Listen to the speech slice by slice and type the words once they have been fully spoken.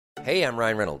Hey, I'm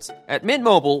Ryan Reynolds. At Mint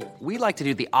Mobile, we like to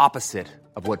do the opposite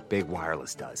of what Big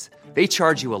Wireless does. They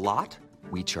charge you a lot,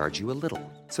 we charge you a little.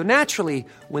 So naturally,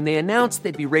 when they announced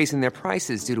they'd be raising their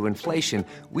prices due to inflation,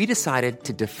 we decided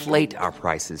to deflate our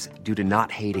prices due to not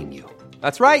hating you.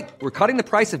 That's right. We're cutting the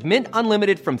price of Mint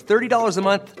Unlimited from $30 a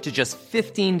month to just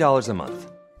 $15 a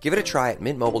month. Give it a try at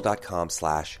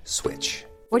mintmobile.com/switch.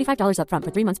 $45 up front for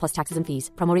 3 months plus taxes and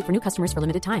fees. Promo rate for new customers for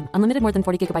limited time. Unlimited more than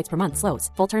 40 gigabytes per month. Slows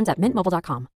full terms at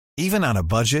mintmobile.com. Even on a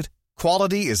budget,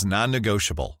 quality is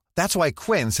non-negotiable. That's why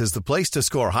Quince is the place to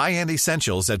score high-end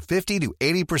essentials at 50 to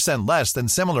 80% less than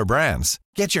similar brands.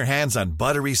 Get your hands on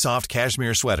buttery soft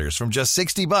cashmere sweaters from just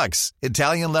 $60,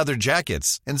 Italian leather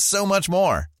jackets, and so much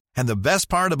more. And the best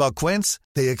part about Quince,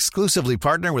 they exclusively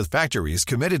partner with factories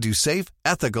committed to safe,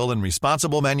 ethical, and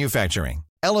responsible manufacturing.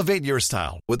 Elevate your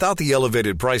style without the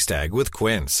elevated price tag with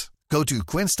Quince. Go to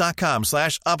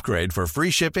quince.com/upgrade for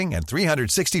free shipping and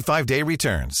 365-day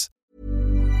returns.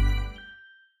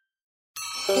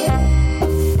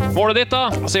 Målet ditt da,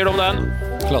 hva sier du om den?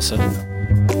 Klasse.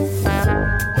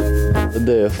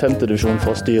 Det er 5. divisjon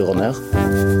fra styret ned.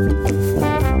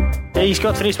 Jeg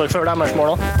skulle hatt frispark før deres mål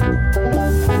da.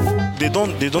 They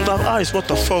don't have eyes, what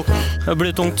the fuck? Det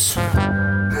blir tungt.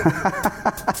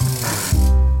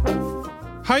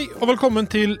 Hei og velkommen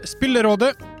til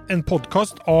Spillerådet, en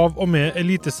podcast av og med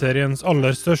Eliteseriens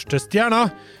aller største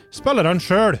stjerner, spilleren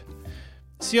selv.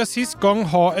 Siden sist gang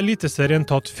har Eliteserien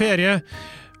tatt ferie,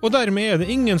 og dermed er det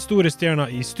ingen store stjerner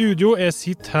i studio. Jeg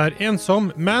sitter her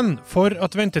ensom, men for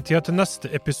at ventetiden til neste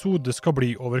episode skal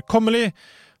bli overkommelig,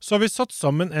 så har vi satt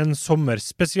sammen en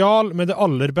sommerspesial med det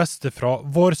aller beste fra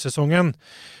vårsesongen.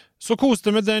 Så kos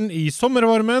deg med den i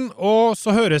sommervarmen, og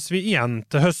så høres vi igjen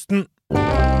til høsten.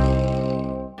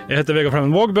 Jeg heter Vegard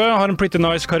Flemmen Vågbø, har en pretty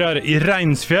nice karriere i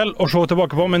Reinsfjell å se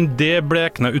tilbake på, men det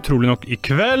blekner utrolig nok i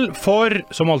kveld, for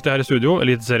som alltid her i studio,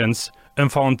 Eliteseriens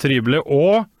enfant terrible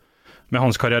og med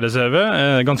hans karriere-CV,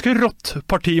 ganske rått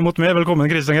parti mot meg.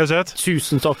 Velkommen, Kristian Gauseth.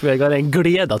 Tusen takk, Vegard. En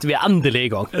glede at vi er endelig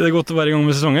i gang. Er det godt å være i gang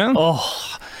med sesongen?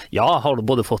 Ja, har du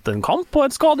både fått en kamp og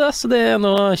en skade, så det er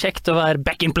noe kjekt å være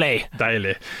back in play.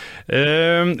 Deilig.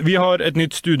 Vi har et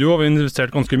nytt studio, og vi har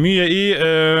investert ganske mye i,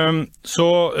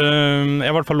 så jeg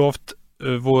har i hvert fall lovt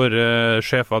vår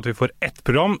sjef at vi får ett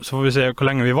program, så får vi se hvor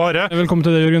lenge vi varer. Velkommen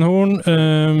til deg, Jørgen Horn.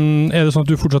 Er det sånn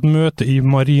at du fortsatt møter i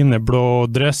marineblå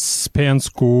dress,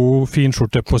 pensko,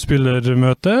 finskjorte på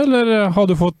spillermøte, eller har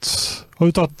du tatt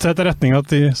til etterretning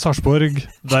at i Sarpsborg,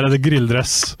 der er det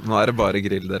grilldress? Nå er det bare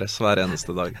grilldress hver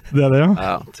eneste dag. Det er det, ja?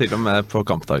 Ja, til og med på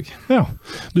kampdag. Ja,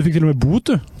 du fikk til og med bot,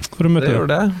 du, for å møte det. Det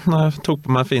gjorde det. Når jeg tok på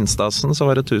meg finstasen, så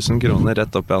var det 1000 kroner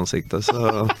rett opp i ansiktet, så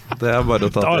det er bare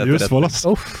å ta til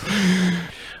etterretning.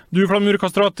 Du, Flamur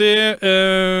Kastrati,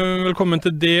 velkommen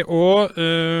til det også.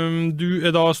 Du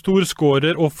er da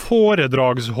storskårer og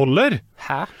foredragsholder.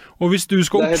 Hæ? Og hvis du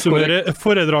skal oppsummere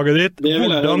foredraget ditt,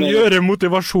 hvordan gjøre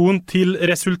motivasjon til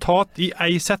resultat i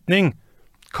ei setning?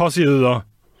 Hva sier du da?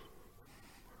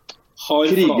 Har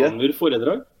Flamur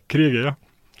foredrag? Krige, ja.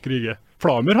 Krige.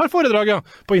 Flamur har foredrag, ja.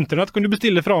 På internett kan du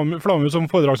bestille Flamur som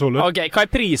foredragsholder. Ok, hva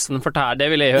er prisen for det her?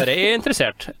 Det vil jeg høre. Jeg er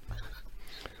interessert.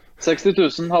 60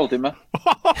 000 halvtime.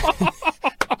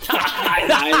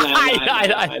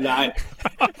 Nei.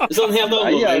 Sånn helt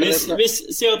annerledes.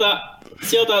 Si at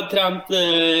jeg har trent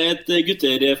et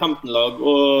gutter 15-lag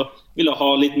og ville ha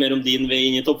litt mer om din vei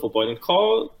inn i toppfotballen.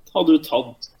 Hva hadde du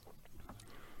tatt?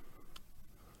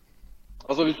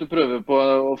 Altså, hvis du prøver på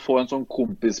å få en sånn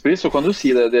kompispris, så kan du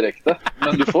si det direkte.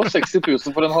 Men du får 60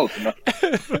 000 for en halvtime.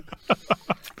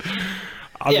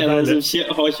 Er det noen som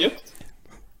har kjøpt?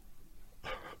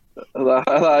 Det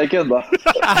er ikke enda.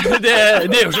 Det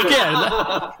er jo sjokkerende.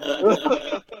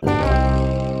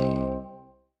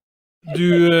 Du,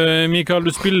 Mikael,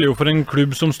 du spiller jo for en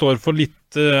klubb som står for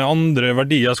litt andre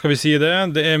verdier, skal vi si det.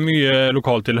 Det er mye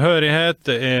lokal tilhørighet,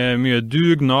 det er mye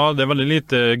dugnad, det er veldig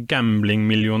lite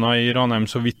gambling-millioner i Ranheim,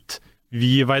 så vidt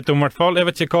vi vet om i hvert fall. Jeg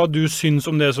vet ikke hva du syns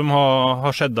om det som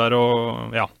har skjedd der og,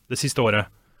 ja, det siste året.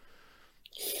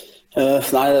 Nei,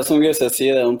 det er som Gauseth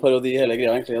sier, det er en parodi hele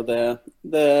greia egentlig.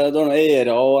 Det er noen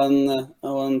eiere og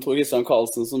en Tor Christian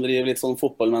Karlsen som driver litt sånn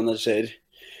fotballmanager.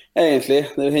 Egentlig,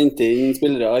 det er å hente inn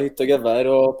spillere hit og gevær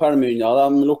og pælme unna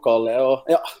de lokale. Og,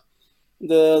 ja,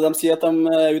 de sier at de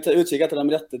er utkikk etter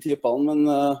de rette typene,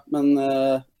 men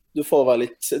du får vel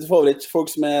ikke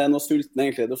folk som er noe sulten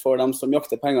egentlig. Du får dem som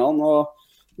jakter pengene, og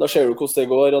da ser du hvordan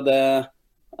det går. Og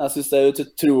jeg synes det er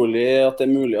utrolig at det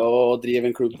er mulig å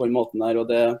drive en klubb på den måten her, og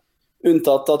det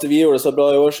unntatt at vi gjorde det så bra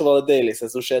i år, så var det deiligste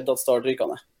som skjedde at Start rykket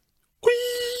ned.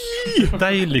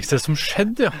 Deiligste som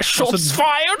skjedde, ja. Shots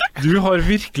fired! Du har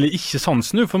virkelig ikke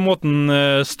sansen for måten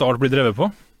Start blir drevet på.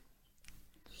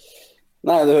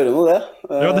 Nei, du hører nå det.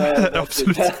 Ja, det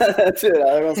absolutt. Det tror jeg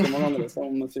er ganske mange andre som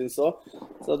synes også.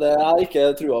 Så det er ikke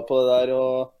trua på det der.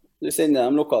 Og du sender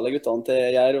de lokale guttene til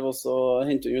Jerv, og så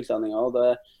henter du utlendinger. Og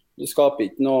du skaper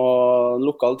ikke noe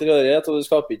lokal tilhørighet, og du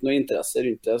skaper ikke noe interesse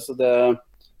rundt det. Så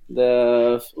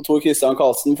Tor Christian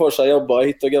Karlsen får seg jobba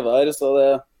hit og gevær, så det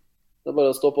er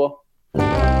bare å stå på.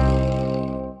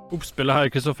 Oppspillet her,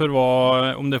 Kristoffer,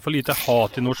 var om det er for lite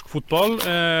hat i norsk fotball.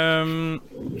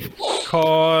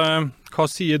 Hva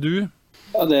sier du?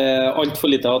 Ja, det er alt for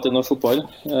lite hat i norsk fotball.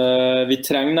 Vi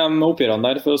trenger de oppgjørene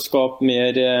der for å skape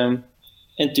mer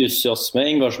entusiasme,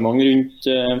 engasjement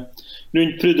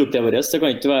rundt produktet vårt. Det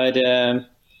kan ikke være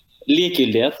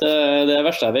likegyldighet, det er det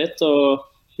verste jeg vet.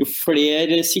 Og jo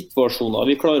flere situasjoner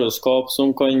vi klarer å skape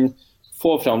som kan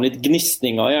få fram litt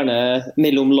gnisninger, gjerne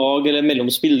mellom lag eller mellom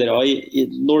spillere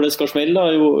når det skal smelle,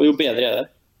 jo bedre er det.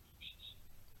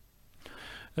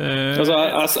 Altså,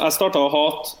 jeg startet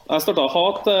å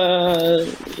hate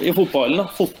i fotballen.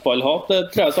 Fotballhat, det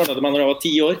tror jeg startet med når jeg var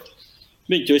 10 år.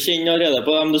 Begynte å kjenne allerede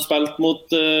på dem du spilte mot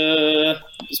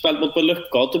på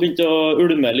Løkka, at du begynte å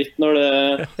ulme litt når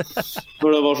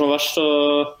det var sånn verst. Så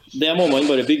det må man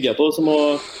bare bygge på.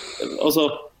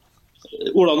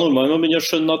 Ola Nordmann må begynne å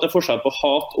skjønne at det er forskjell på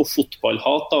hat og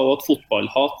fotballhat, og at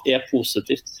fotballhat er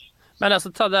positivt. Men altså,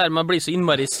 ta det der med å bli så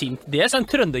innmari sint, det er sånn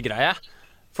trøndergreie.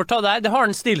 For ta det har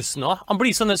han Stilsen også. Han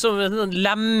blir sånn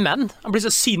lemmen. Han blir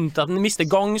så sint at han mister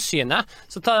gangsynet.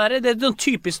 Så det er noen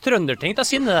typisk trønderting, det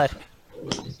sinnet der.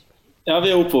 Ja,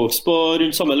 vi er oppvokst på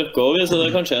rundt samme Løkka, så det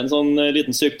er kanskje en sånn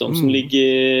liten sykdom som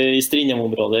ligger i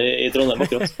Strindheim-området i Trondheim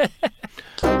akkurat.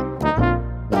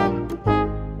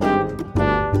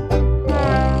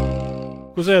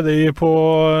 Hvordan er det på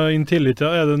Intility?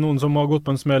 Er det noen som har gått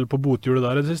på en smell på bothjulet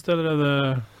der i det siste, eller er det...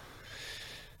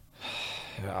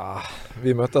 Ja,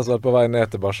 vi møttes vel på vei ned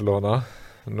til Barcelona.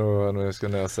 Når vi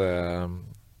skulle ned og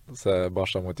se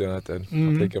Barca mot United.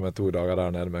 Jeg fikk med 2 dager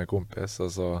der nede med en kompis, og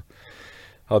så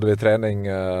hadde vi trening.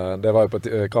 Det var jo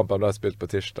kampen ble spilt på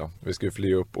tirsdag. Vi skulle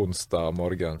fly opp onsdag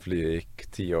morgen. Flyet gikk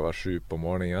 10:07 på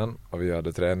morgenen, og vi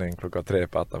hadde trening 3:00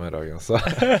 på ettermiddagen. Så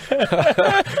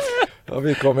og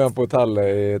vi kom hjem på hotellet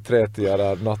i 3-tida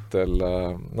der natt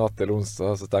til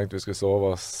onsdag, så tenkte vi skulle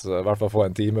sove oss, i hvert fall få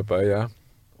en time på øyet.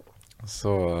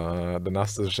 Så det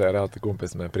neste som skjer er at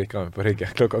kompisen min prikker meg på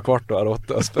ryggen 7:15 og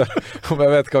spør om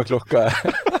jeg vet hva klokka er.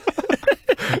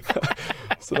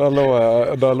 Så da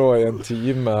lå jeg en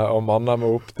time og mannet meg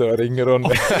opp til å ringe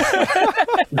Ronny.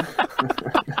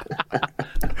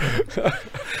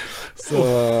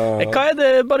 Hva er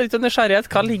det, bare ut av nysgjerrighet,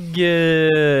 hva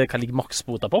ligger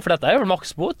maksbota på? For dette er jo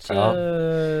maksbot. Ja.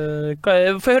 For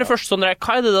jeg hører først, Sondre,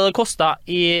 hva er det kostet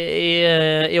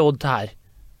i odd her?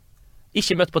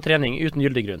 Ikke møtt på trening uten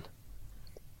gyldig grunn.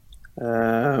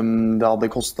 Det hadde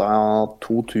kostet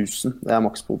 2000, det er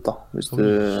maksbota. Hvis du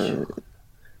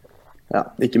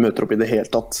ikke møter opp i det hele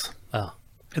tatt. Ja.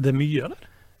 Er det mye, eller?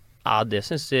 Ja, det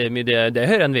synes jeg mye. Det er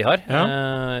høyere enn vi har. Ja.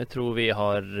 Jeg tror vi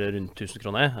har rundt 1000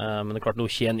 kroner. Men det er klart, nå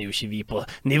tjener jo ikke vi på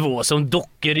nivået som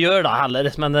dere gjør da heller.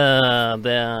 Men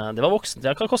det var voksent.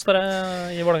 Hva koster det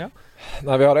i Vålerenga?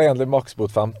 Nei, vi har egentlig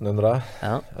maksbot 1500.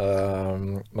 Ja.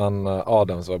 Men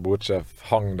Adam som var bortsjef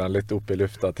hang den litt opp i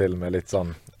lufta til med litt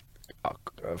sånn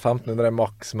 1500 er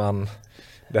maks, men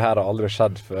det her har aldri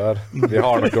skjedd før. Vi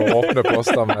har noen åpne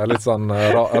poster med litt sånn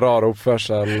rar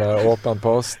oppførsel, åpen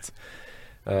post.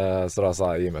 Så da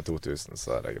sa jeg gi meg 2000,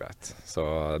 så er det greit. Så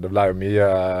det ble jo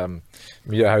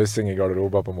mye hausing i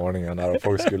garderober på morgenen der, og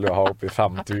folk skulle ha opp i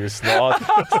 5000.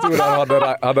 Stod der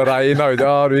hadde regnet ut,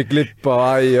 du gikk glipp av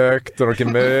ei økt og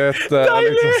noen møter.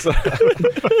 Liksom, så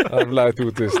det ble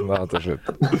 2000 der til slutt.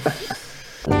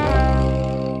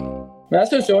 Men jeg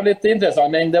synes jo litt interessant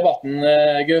med den debatten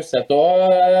Gauseth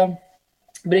også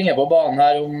bringer på banen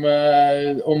her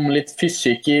om litt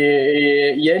fysikk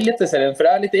i Eliteserien, for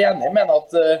jeg er litt enig med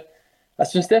at jeg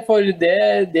synes det er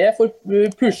for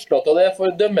puslete, og det er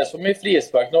for dømme som i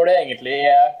frispark når det egentlig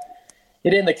er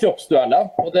rene kroppsdueller,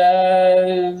 og det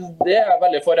er jeg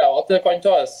veldig for at det kan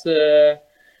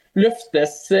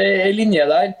løftes en linje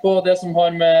der på det som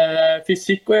har med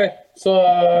fysikk å gjøre, så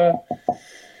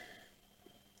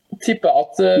tipper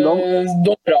at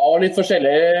dommere og litt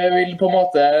forskjellig vil på en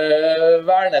måte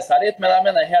verne seg litt, men jeg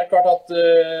mener helt klart at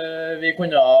det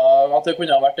kunne ha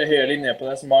vært en høyere linje på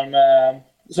det som har med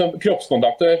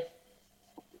kroppskontakt å gjøre.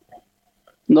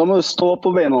 Da må du stå på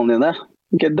beina dine.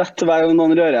 Ikke dette hver gang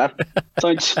noen rører.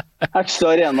 Sant?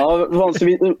 Ekstra arena.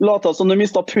 Lata som du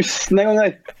mistet pusten en gang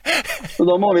her. Så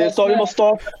da må vi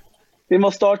starte. Vi må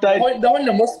starte der. Det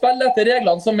handler om å spille etter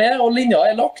reglene som er, og linja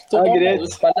er lagt, og da må du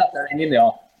spille etter den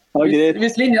linja.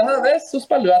 Hvis linja heves, så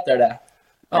spiller du etter det.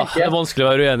 Det vanskelig å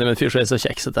være uenig med en fyr som så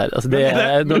kjekset der. Altså,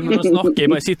 når snakker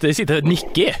jeg bare sitter og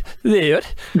nikker. Det gjør.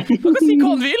 Han kan si hva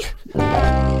han vil.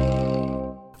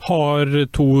 Har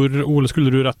Tor Ole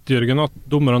Skullerud rett, Jørgen, at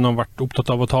dommerne har vært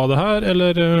opptatt av å ta det her,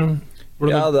 eller...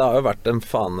 Ja, det har jo vært en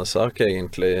fanesak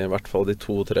egentlig, I hvert fall de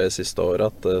 2-3 siste årene,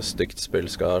 at stygt spill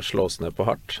skal slås ned på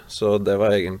hardt. Så det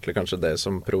var egentlig kanskje det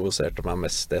som provoserte meg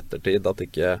mest I ettertid, at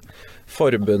ikke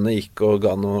forbundet gikk og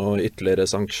ga noe ytterligere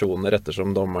sanksjoner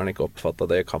ettersom dommeren ikke oppfattet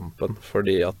det I kampen.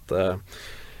 Fordi at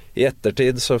I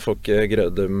ettertid så får ikke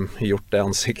Grødum gjort det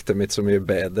ansiktet mitt så mye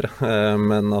bedre,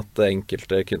 men at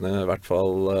enkelte kunne I hvert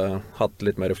fall hatt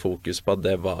litt mer fokus på at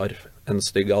det var en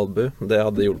stygg albu. Det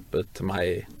hadde hjulpet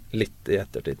meg litt I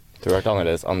ettertid. Det hadde vært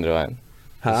annerledes andre veien.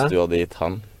 Hvis du hadde gitt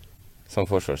han som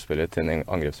forsvarsspiller til en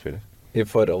angrepsspiller. I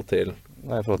forhold til?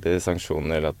 Nei, I forhold til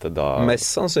sanksjoner, eller at det da... Mest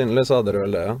sannsynlig så hadde du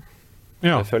vel det, ja.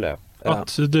 Ja, det føler jeg.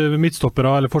 At det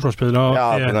midtstoppere eller forsvarsspillere... Ja,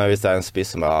 men hvis det en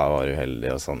spiss som var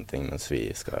uheldig og sånne ting, mens vi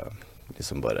skal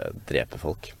liksom bare drepe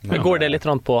folk. Men går det litt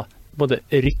på både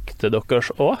ryktet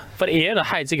deres også? For jeg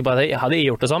helt sikker på at hadde jeg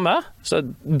gjort det samme, så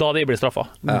da hadde jeg blitt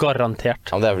straffet.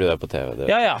 Garantert. Ja, det fordi det på TV. Det.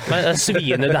 Ja, men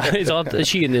svinet der, sånn,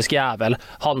 kynisk jævel,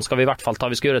 han skal vi I hvert fall ta,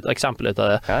 vi skal gjøre et eksempel ut av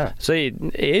det. Ja. Så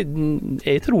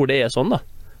jeg tror det sånn da.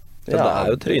 Ja, det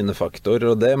jo trynefaktor,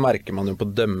 og det merker man jo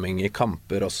på dømming I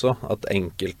kamper også, at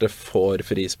enkelte får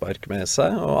frispark med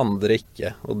seg, og andre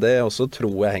ikke. Og det også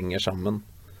tror jeg henger sammen.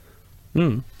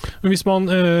 Men hvis man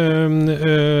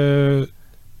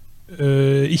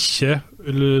ikke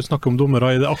snakke om dommere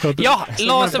I det akkurat... Ja,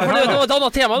 la oss, for det var et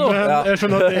annet tema nå. Jeg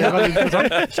skjønner at det veldig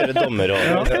interessant. Kjøre dommer og...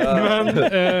 Men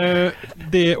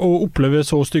det å oppleve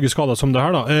så stygge skader som det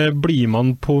her da, blir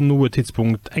man på noe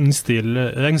tidspunkt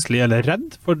engstelig eller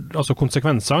redd for altså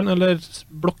konsekvensene, eller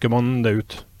blokker man det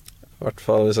ut? I hvert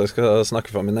fall hvis jeg skal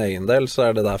snakke for min egen del,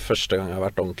 så det der første gang jeg har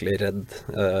vært ordentlig redd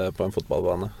på en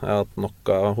fotballbane. Jeg har hatt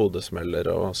nok av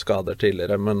hodesmeller og skader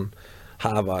tidligere, men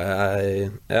her var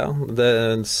jeg, ja,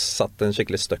 det satt en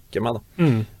skikkelig støkk I meg da.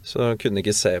 Så jeg kunne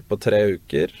ikke se på 3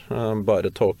 uker,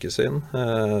 bare tåkesyn.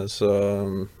 Så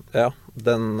ja,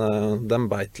 den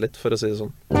beit litt, for å si det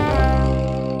sånn.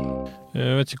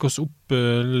 Jeg vet ikke hvilken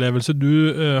opplevelse du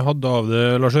hadde av det,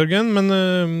 Lars Jørgen, men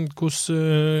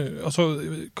altså,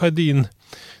 hva dine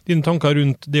tanker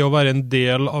rundt det å være en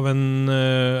del av en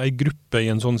gruppe I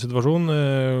en sånn situasjon?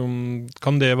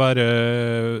 Kan det være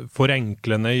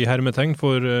forenklende I hermetegn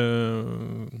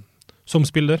som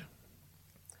spiller?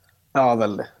 Ja,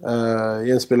 veldig.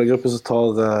 I en spillergruppe så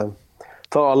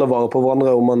tar alle vare på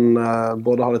hverandre om man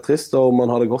både har det trist og om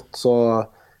man har det godt, så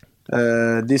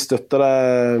de støtter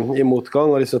deg I motgang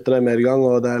og de støtter deg I medgang,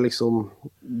 og det liksom,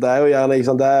 det jo gjerne, ikke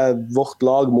sant, det vårt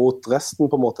lag mot resten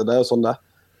på en måte, det jo sånn det.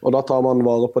 Og da tar man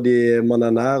vare på de man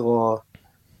nær, og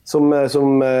som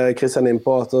Kristian inn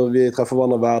på, at vi treffer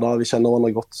hverandre hver dag, vi kjenner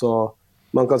hverandre godt, så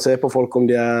man kan se på folk om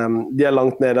de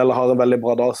langt nede eller har en veldig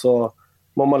bra dag, så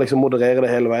må man liksom moderere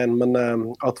det hele veien, men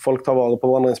at folk tar vare på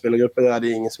hverandre I en spillergruppe, det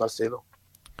det ingen som helst tvil om.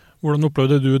 Hvordan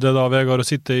opplevde du det da, Vegard, å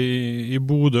sitte I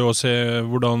Bodø og se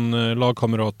hvordan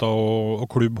lagkamerater og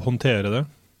klubb håndterer det?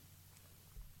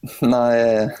 Nei,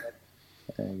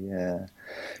 jeg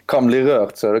kan bli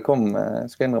rørt, så det kom,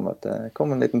 skal innrømme at det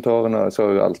kom en liten tåre når jeg så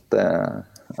alt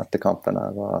etter kampen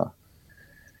her. Og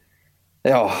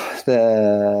ja,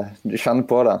 du kjenner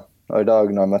på det. Og I dag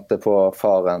når jeg møtte på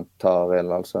faren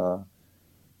Taril, altså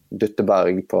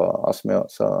Dytteberg på Aspmyr,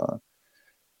 så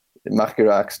merker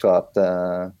du ekstra at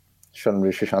selv om du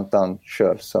ikke kjente han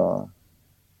selv, så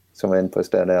som var inne på I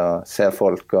stedet, å se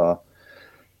folk og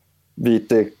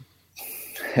vite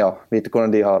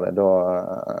hvordan de har det, da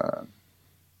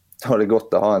det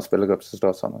godt å ha en spillergruppe som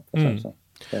står sammen.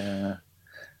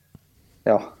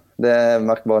 Ja, det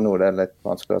merker bare nå, det litt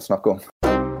vanskelig å snakke om.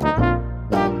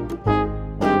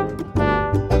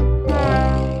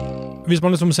 Hvis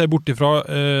man liksom ser bort ifra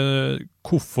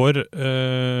hvorfor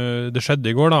det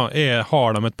skjedde I går da,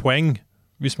 har de et poeng,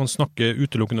 hvis man snakker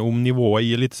utelukkende om nivået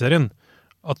I Eliteserien,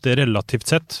 at det relativt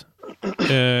sett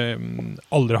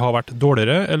aldri har vært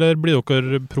dårligere, eller blir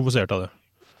dere provosert av det?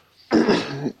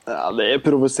 Ja, det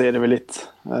provoserer vi litt,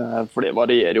 for det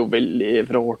varierer jo veldig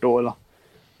fra år til år da,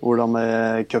 hvordan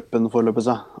cupen forløper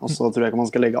seg. Og så tror jeg ikke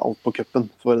man skal legge alt på cupen,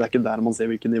 for det ikke der man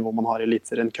ser hvilket nivå man har I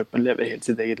Eliteserien. Cupen lever helt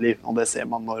sitt eget liv, og det ser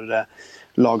man når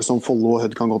lag som Follo og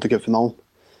Hødd kan gå til cupfinalen.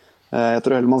 Jeg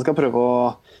tror heller man skal prøve å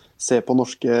se på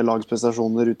norske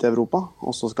lagsprestasjoner ute I Europa,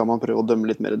 og så skal man prøve å dømme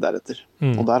litt mer deretter.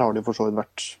 Og der har de for så vidt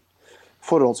vært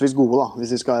forholdsvis gode da,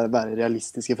 hvis vi skal være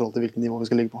realistiske I forhold til hvilket nivå vi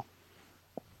skal ligge på.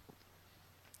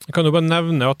 Jeg kan jo bare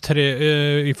nevne at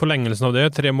I forlengelsen av det,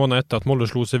 3 måneder etter at Molde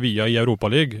slo Sevilla I Europa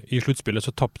League, I sluttspillet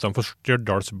så tappte de for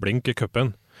Stjørdals Blink I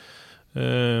cupen.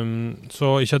 Så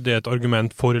ikke at det et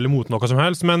argument for eller mot noe som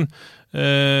helst, men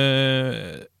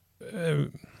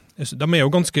de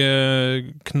jo ganske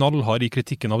knallhard I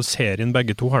kritikken av serien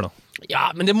begge to her da.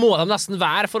 Ja, men det må de nesten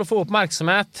være for å få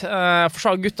oppmerksomhet. For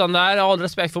så guttene der, all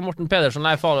respekt for Morten Pedersen,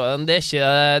 Leif Haaland, det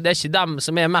ikke dem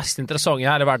som mest interessante I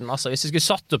hele verden. Altså, hvis jeg skulle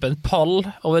satt opp en pall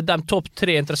over de topp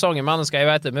 3 interessante mennesker jeg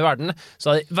vet om I verden, så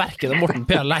hadde hverken Morten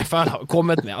Pedersen eller Leif Haaland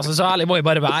kommet med. Altså, så ærlig må jeg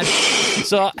bare være.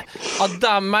 Så at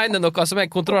de mener noe som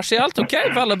kontroversielt, ok,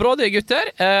 vel og bra det gutter,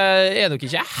 nok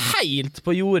ikke helt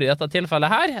på jordet I dette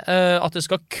tilfellet her, at det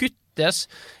skal kuttes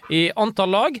I antall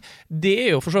lag,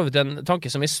 det jo for så vidt en tanke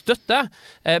som vi støtter.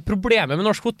 Problemet med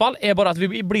norsk fotball bare at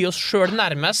vi blir oss selv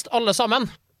nærmest alle sammen.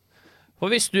 For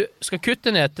hvis du skal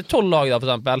kutte ned til 12 lag da, for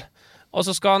eksempel, og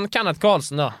så skal Kenneth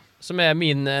Karlsen da, som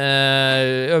min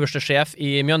øverste sjef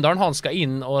I Mjøndalen, han skal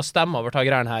inn og stemme over ta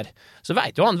greiene her. Så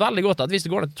vet jo han veldig godt at hvis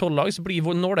det går ned til 12 lag, så blir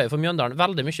nåløyet for Mjøndalen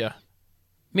veldig mye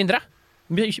mindre.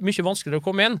 Mye vanskeligere å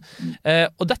komme inn.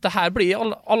 Og dette her blir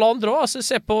alle andre også. Altså,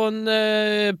 se på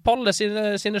Palle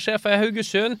sine sjefer I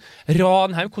Haugesund,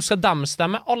 Ranheim, hvordan skal de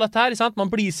stemme? Alle dette her, sant?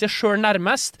 Man blir seg selv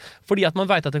nærmest, fordi at man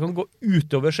vet at det kan gå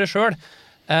utover seg selv.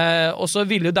 Og så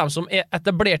vil jo de som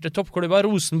etablerte toppklubber,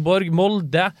 Rosenborg,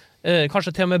 Molde,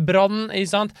 kanskje til og med Brann,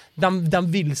 de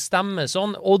vil stemme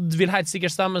sånn, Odd vil helt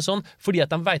sikkert stemme sånn, fordi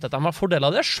at de vet at de har fordel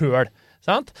av det selv.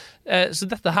 Sant? Så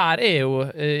dette her jo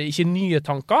ikke nye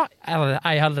tanker, eller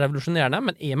heller revolusjonerende,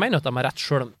 men jeg mener at de har rett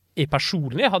selv om jeg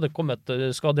personlig hadde kommet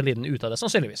skadelidende ut av det,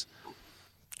 sannsynligvis.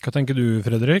 Hva tenker du,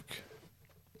 Fredrik?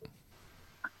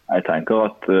 Jeg tenker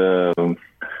at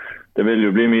det vil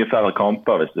jo bli mye færre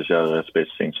kamper hvis det skjer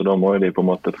spissing, så da må de på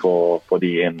en måte få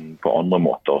de inn på andre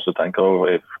måter. Så tenker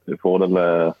jeg I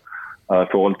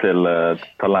forhold til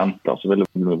talenter, så vil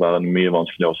det være mye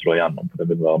vanskeligere å slå igjennom, for det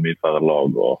vil være mye færre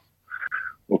lag å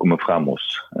komme frem hos.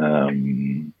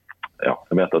 Ja,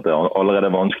 jeg vet at det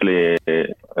allerede vanskelig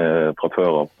fra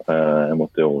før av. Jeg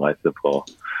måtte jo reise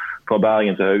fra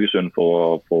Bergen til Haugesund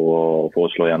for å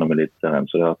slå gjennom elitserien,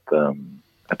 så det at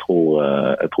jeg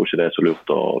tror ikke det så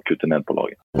lurt å kutte ned på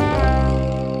laget.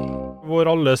 Vår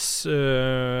alles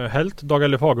helt, Dag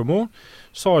Elle Fagermo,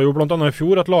 sa jo blant annet I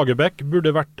fjor at Lagerbäck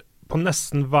burde vært på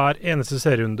nesten hver eneste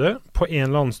serierunde på en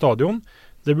eller annen stadion.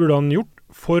 Det burde han gjort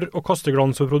for å kaste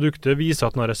glans over produktet, vise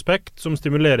at han har respekt, som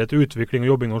stimulerer til utvikling og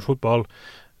jobbing i norsk fotball,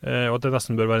 og at det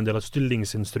nesten bør være en del av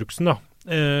stillingsinstruksen. Da.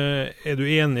 Du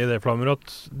enig I det, Flammer, at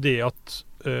det at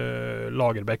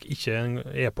Lagerbäck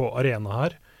ikke på arena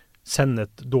her, sender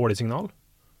et dårlig signal?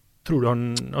 Tror du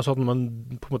at man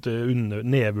på en måte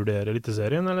nedvurderer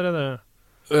eliteserien, eller det?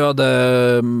 Ja,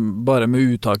 bare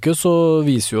med uttaket så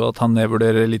viser jo at han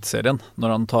nedvurderer eliteserien, når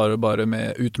han tar bare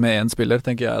ut med en spiller,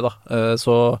 tenker jeg da.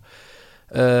 Så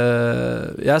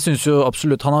jeg synes jo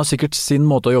absolutt, han har sikkert sin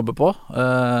måte å jobbe på,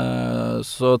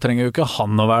 så trenger jo ikke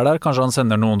han å være der. Kanskje han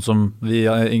sender noen som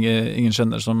ingen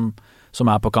kjenner som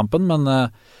på kampen, men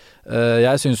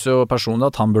jeg synes jo personlig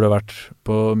at han burde vært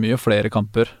på mye flere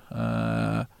kamper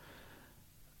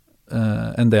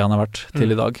enn det han har vært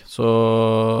til I dag. Så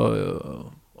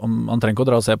han trenger ikke å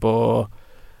dra og se på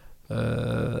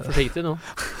Forsiktig nå.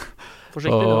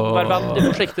 Vær veldig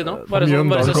forsiktig nå. Bare si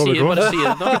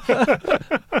det nå.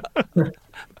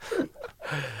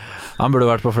 Han burde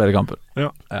vært på flere kamper. Ja.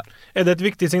 Det et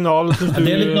viktig signal?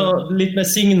 Det litt med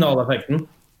signaleffekten.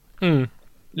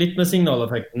 Litt med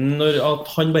signaleffekten når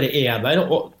at han bare der.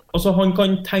 Og, altså, han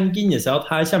kan tenke inni seg at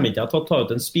her kommer ikke jeg til å ta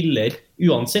ut en spiller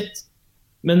uansett.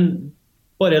 Men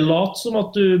bare lat som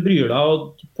at du bryr deg,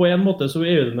 og på en måte så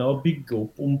det med å bygge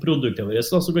opp om produktet vårt,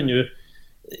 så kan du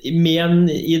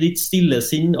mene I ditt stille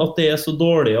sinn at det så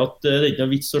dårlig at det ikke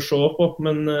noe vits å se på,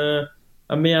 men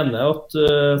jeg mener at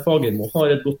Fagermo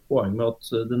har et godt poeng med at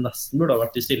det nesten burde ha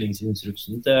vært I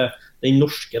stillingsinstruksen til den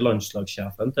norske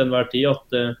landslagssjefen til enhver tid, at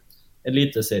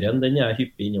eliteserien, den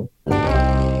hyppig innom.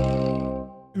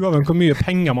 Uavhengig hvor mye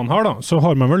penger man har da, så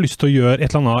har man vel lyst til å gjøre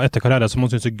et eller annet etter karriere som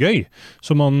man synes gøy,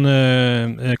 som man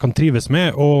kan trives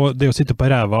med, og det å sitte på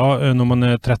ræva når man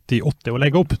 38 og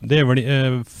legge opp, det vel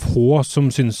få som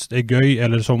synes det gøy,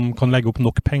 eller som kan legge opp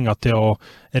nok penger til å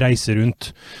reise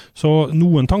rundt. Så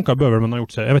noen tanker bør vel man ha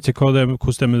gjort seg. Jeg vet ikke hvordan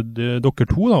det med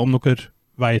dere to da, om dere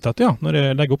vet at ja, når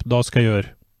jeg legger opp, da skal jeg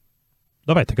gjøre.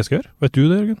 Da vet jeg hva jeg skal gjøre. Vet du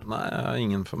det, Jørgen? Nei, jeg har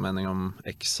ingen formening om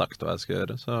eksakt hva jeg skal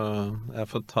gjøre, så jeg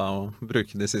får ta og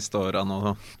bruke de siste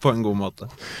årene på en god måte.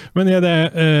 Men er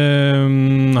det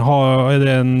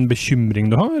en bekymring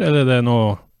du har, eller er det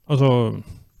noe, altså...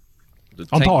 Du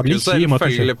tenker jo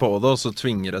selvfølgelig på det, og så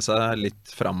tvinger det seg litt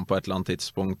fram på et eller annet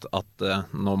tidspunkt at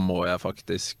nå må jeg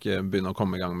faktisk begynne å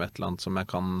komme I gang med et eller annet som jeg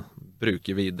kan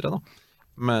bruke videre da.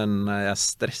 Men jeg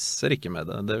stresser ikke med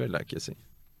det vil jeg ikke si.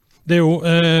 Det jo,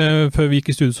 før vi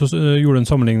gikk i studio, så gjorde en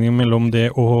sammenligning mellom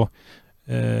det å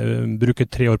bruke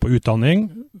 3 år på utdanning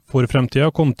for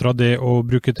fremtiden, kontra det å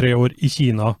bruke 3 år i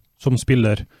Kina som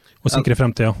spiller og sikre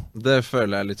fremtiden. Det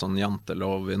føler jeg litt sånn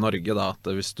jantelov i Norge da, at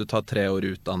hvis du tar 3 år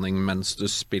utdanning mens du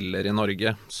spiller i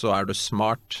Norge, så du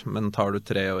smart, men tar du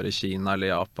 3 år i Kina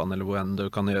eller Japan eller hvor enn du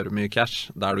kan gjøre mye cash,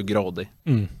 da du grådig.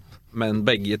 Men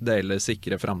begge deler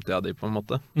sikre fremtiden di på en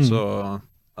måte. Så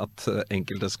at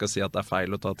enkelte skal si at det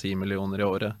feil å ta 10 millioner i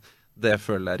året, det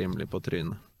føler jeg rimelig på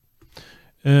trynet.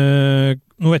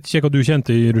 Nå vet ikke jeg hva du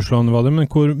kjente i Russland, Vadim, men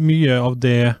hvor mye av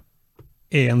det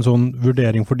en sånn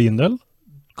vurdering for din del?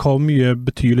 Hva mye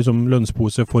betyr liksom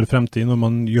lønnspose for fremtiden når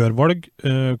man gjør valg,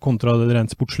 kontra det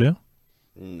rent sportslige?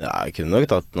 Ja, jeg kunne nok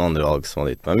tatt noen andre valg som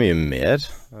hadde gitt meg mye mer.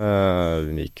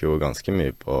 Vi gikk jo ganske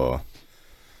mye på...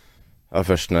 Ja,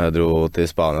 først når jeg dro til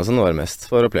Spania, så var det mest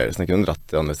for opplevelsen. Jeg kunne dratt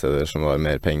til andre steder som var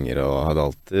mer penger, og hadde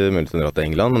alltid mulighet til å dra til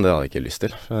England, men det hadde jeg ikke lyst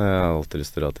til. Jeg hadde alltid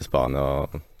lyst til å dra til Spania,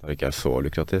 og det var ikke så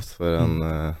lukrativt for en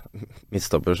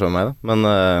midtstopper som meg da. Men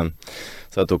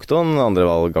så jeg tok noen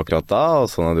andre valg akkurat da, og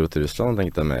så når jeg dro til Russland,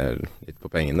 tenkte jeg mer litt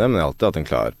på pengene, men jeg har alltid hatt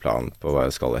en klar plan på hva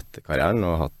jeg skal etter karrieren,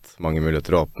 og hatt mange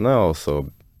muligheter å åpne, og så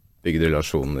bygge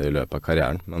relasjoner i løpet av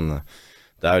karrieren. Men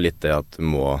det jo litt det at du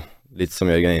må... Litt som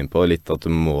Jørgen inne på, litt at du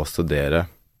må studere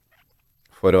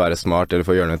for å være smart eller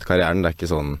for å gjøre noe til karrieren. Det ikke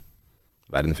sånn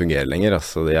verden fungerer lenger.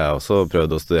 Altså, jeg har også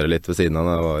prøvd å studere litt ved siden av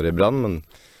når jeg var i Brann, men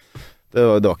det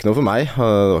var ikke noe for meg.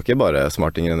 Det var ikke bare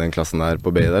smartinger i den klassen der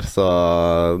på BI der. Så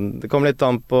det kom litt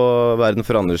an på verden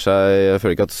forandrer seg. Jeg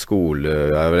føler ikke at skole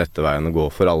vel rette veien å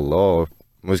gå for alle. Og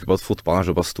må huske på at fotballen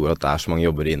såpass stor at det så mange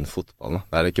jobber innen fotballen.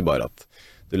 Det ikke bare at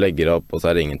du legger opp og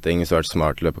så det ingenting. Hvis du har vært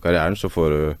smart i løpet av karrieren, så får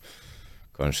du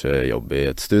kanskje jobbe i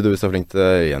et studio hvis du flink til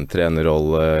det, i en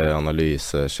trenerrolle,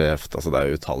 analyse, sjef, altså det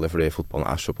jo utallig fordi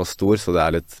fotballen såpass stor, så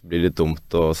det blir litt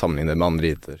dumt å sammenligne det med andre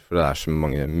idretter, for det så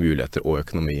mange muligheter og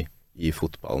økonomi i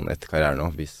fotballen etter karrieren nå,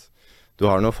 hvis du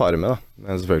har noe å fare med da,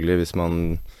 men selvfølgelig hvis man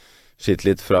skiter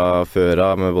litt fra før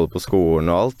av med både på skolen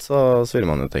og alt, så vil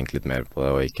man jo tenke litt mer på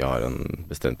det, og ikke har en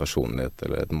bestemt personlighet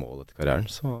eller et mål etter karrieren,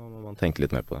 så må man tenke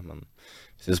litt mer på det, men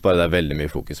jeg synes bare det veldig mye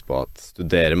fokus på at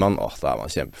studerer man, da man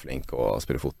kjempeflink og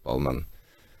spiller fotball, men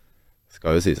det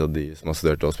skal jo sies at de som har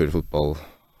studert og spiller fotball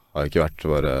har ikke vært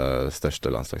våre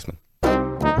største landslagsmenn.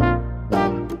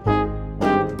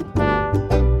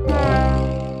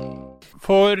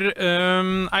 For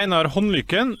Einar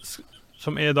Håndlykken,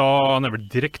 som da, han vel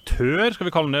direktør, skal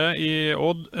vi kalle det, i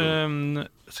Odd,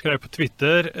 skrev på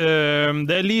Twitter,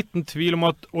 det liten tvil om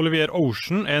at Olivier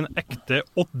Ocean en ekte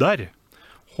Odder.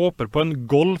 Håper på en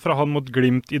goal fra han mot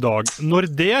Glimt i dag. Når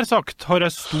det sagt, har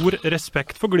jeg stor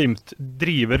respekt for Glimt.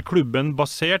 Driver klubben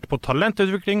basert på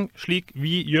talentutvikling, slik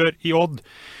vi gjør i Odd,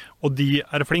 og de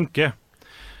flinke.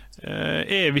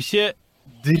 Vi ikke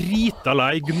drita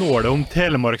lei gnålet om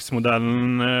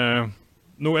Telemarksmodellen?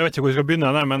 Nå, jeg vet ikke hvor vi skal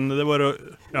begynne, men det var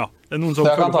ja, det noen som...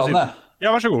 Så jeg kan ta den, jeg.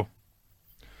 Ja, vær så god.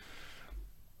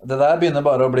 Det der begynner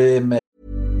bare å bli mer.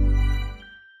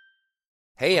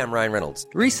 Hey, I'm Ryan Reynolds.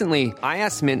 Recently, I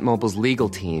asked Mint Mobile's legal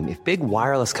team if big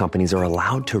wireless companies are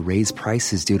allowed to raise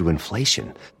prices due to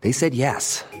inflation. They said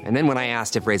yes. And then when I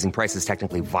asked if raising prices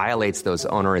technically violates those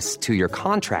onerous 2-year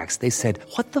contracts, they said,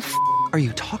 what the f*** are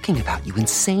you talking about, you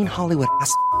insane Hollywood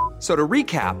ass f- So to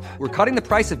recap, we're cutting the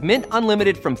price of Mint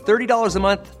Unlimited from $30 a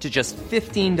month to just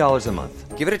 $15 a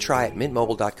month. Give it a try at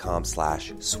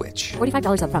mintmobile.com/switch.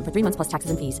 $45 up front for 3 months plus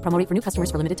taxes and fees. Promo rate for new customers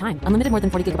for limited time. Unlimited more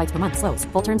than 40 gigabytes per month. Slows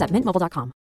full terms at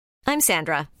mintmobile.com. I'm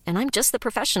Sandra, and I'm just the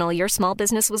professional your small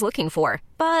business was looking for.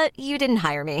 But you didn't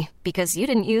hire me because you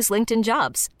didn't use LinkedIn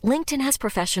Jobs. LinkedIn has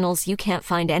professionals you can't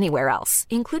find anywhere else,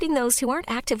 including those who aren't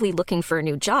actively looking for a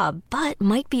new job, but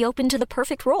might be open to the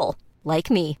perfect role, like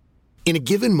me. In a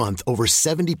given month, over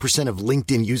 70% of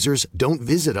LinkedIn users don't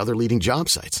visit other leading job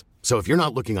sites. So if you're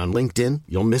not looking on LinkedIn,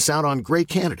 you'll miss out on great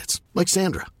candidates like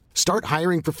Sandra. Start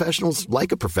hiring professionals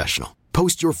like a professional.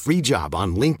 Post your free job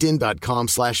on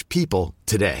linkedin.com/people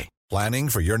today. Planning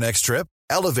for your next trip?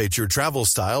 Elevate your travel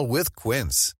style with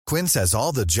Quince. Quince has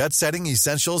all the jet-setting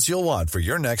essentials you'll want for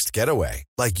your next getaway,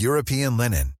 like European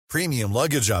linen, premium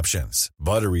luggage options,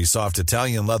 buttery soft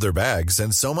Italian leather bags,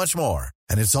 and so much more.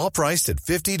 And it's all priced at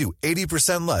 50 to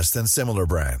 80% less than similar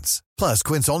brands. Plus,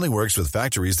 Quince only works with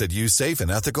factories that use safe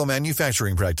and ethical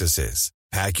manufacturing practices.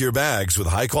 Pack your bags with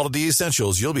high-quality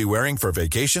essentials you'll be wearing for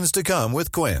vacations to come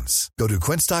with Quince. Go to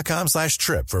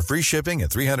quince.com/trip for free shipping and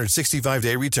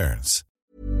 365-day returns.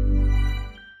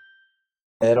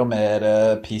 Mer og mer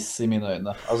piss i mine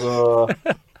øyne. Altså,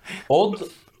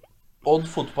 Odd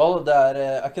fotball, det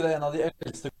ikke det en av de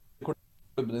eldste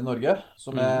klubbene i Norge,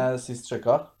 som jeg sist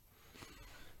sjekket?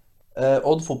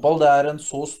 Odd fotball, det en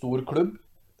så stor klubb.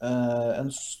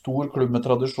 En stor klubb med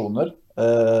tradisjoner.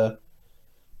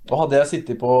 Og hadde jeg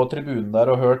sittet på tribunen der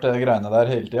og hørt de greiene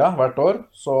der hele tiden, hvert år,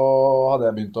 så hadde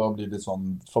jeg begynt å bli litt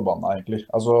sånn forbannet, egentlig.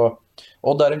 Altså,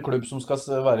 Odd en klubb som skal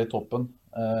være i toppen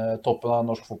av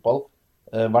norsk fotball,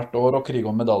 hvert år og krige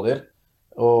om medaljer.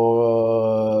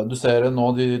 Og du ser nå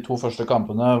de 2 første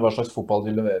kampene, hva slags fotball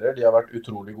de leverer. De har vært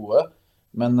utrolig gode,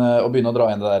 men å begynne å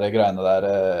dra inn det der greiene der,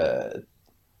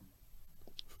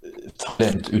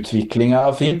 talentutvikling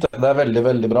fint. Det veldig,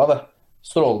 veldig bra, det.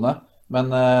 Strålende. Men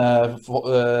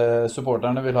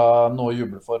supporterne vil ha noe å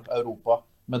juble for. Europa,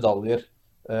 medaljer,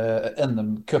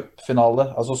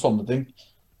 NM-cupfinale, altså sånne ting.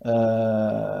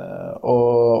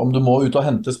 Og om du må ut og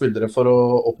hente spillere for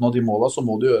å oppnå de målene, så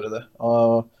må du gjøre det.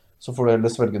 Så får du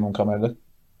heller svelge noen kameler.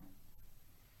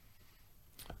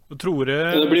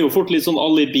 Det blir jo fort litt sånn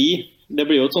alibi. Det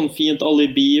blir jo et sånn fint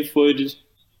alibi for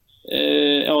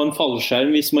en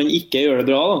fallskjerm hvis man ikke gjør det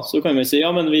bra. Da. Så kan vi si,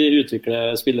 ja, men vi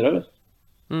utvikler spillere.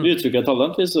 Vi utvikler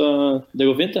talent, så det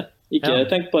går fint, det. Ikke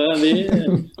tenk på det. Vi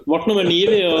ble nummer 9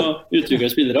 vi og utvikler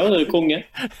spillere. Det konge.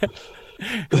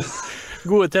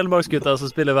 Gode Telemarksgutter som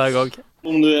spiller hver gang.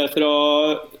 Om du fra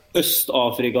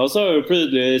Øst-Afrika, så har du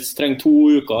plutselig trengt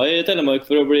 2 uker i Telemark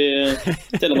for å bli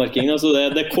telemarking. Altså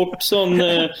det kort sånn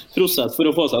prosess for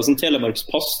å få seg sånn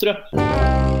telemarkspass, tror jeg.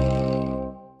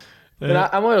 Men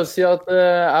jeg må jo si at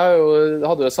jeg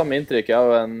hadde jo samme inntrykk av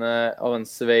en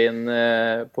Svein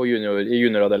i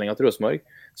junioravdelingen til Rosenborg,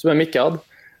 som jeg ikke hadde.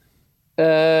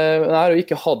 Jeg har jo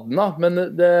ikke hatt den da, men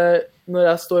når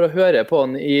jeg står og hører på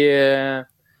den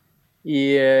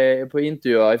på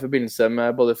intervjuer i forbindelse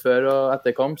med både før og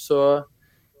etter kamp, så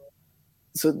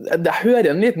jeg hører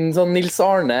en liten sånn Nils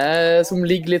Arne som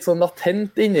ligger litt sånn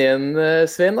latent inni en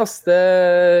Svein.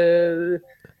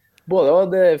 Både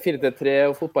det 4-3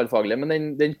 og fotballfaglig,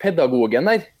 men den pedagogen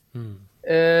der,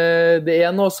 det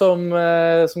noe som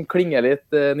klinger litt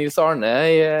Nils Arne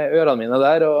i ørene mine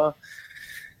der, og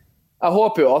jeg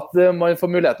håper jo at man får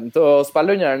muligheten til å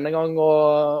spille under den en gang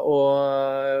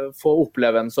og få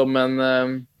oppleve den som en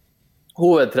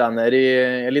hovedtrener i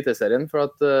Eliteserien, for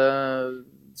at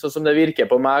sånn som det virker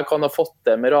på meg, kan ha fått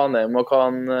det med Ranheim og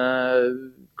kan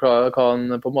på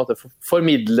en måte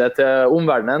formidle til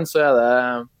omverdenen, så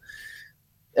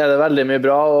det veldig mye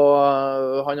bra,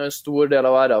 og han har en stor del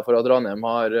av æra for at Ranheim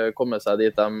har kommet seg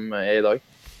dit de i dag.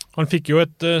 Han fikk jo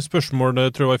et spørsmål,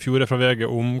 tror jeg, i fjor fra VG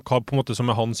om hva på en måte som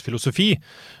hans filosofi.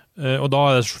 Og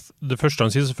da det første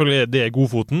han sier selvfølgelig det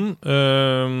godfoten,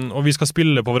 og vi skal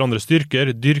spille på hverandres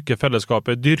styrker, dyrke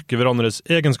fellesskapet, dyrke hverandres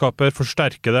egenskaper,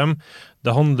 forsterke dem.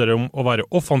 Det handler om å være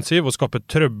offensiv og skape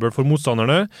trøbbel for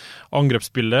motstanderne.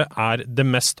 Angrepsspillet det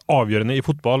mest avgjørende i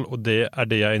fotball, og det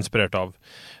det jeg inspirert av.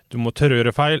 Du må tørre å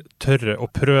gjøre feil, tørre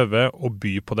å prøve og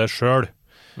by på deg selv.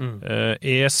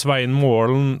 Svein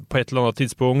Målen på et eller annet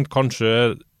tidspunkt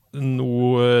kanskje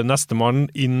nestemann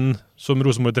inn som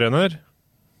Rosenborg-trener?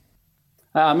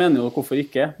 Jeg mener jo hvorfor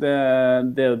ikke.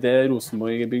 Det jo det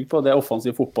Rosenborg bygd på. Det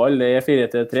offensiv fotball, det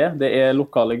 4-3, det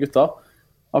lokale gutter.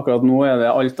 Akkurat nå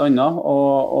det alt annet,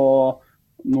 og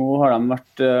nå har de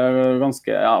vært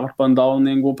vært på en down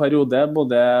i en god periode,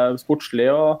 både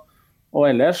sportslig og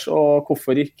ellers, og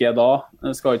hvorfor ikke da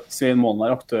skal ikke Svein Målen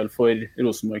være aktuell for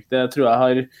Rosenborg. Det tror jeg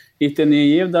har gitt en ny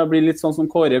giv. Det blir litt sånn som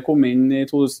Kåre kom inn i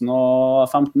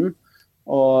 2015,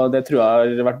 og det tror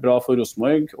jeg har vært bra for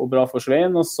Rosenborg og bra for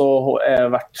Svein, og så har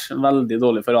det vært veldig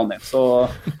dårlig for Ranheim. Så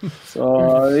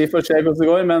vi får se hvordan det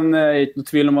går, men ikke noe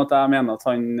tvil om at jeg mener at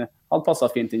han hadde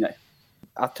passet fint inn her.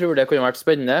 Jeg tror det kunne vært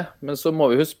spennende, men så må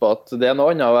vi huske på at det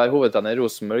noe annet å være hovedtrener i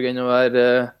Rosenborg enn å være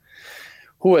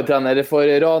hovedtrener for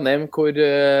Ranheim, hvor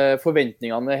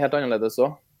forventningene helt annerledes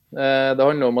også. Det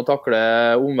handler om å takle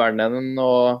omverdenen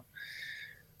og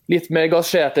litt mer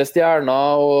gasjerte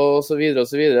stjerner og så videre og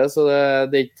så videre. Så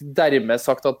det ikke dermed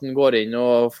sagt at den går inn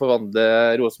og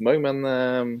forvandler Rosenborg, men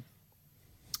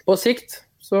på sikt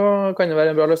så kan det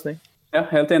være en bra løsning. Ja,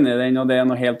 helt enig i den, og det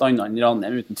noe helt annet enn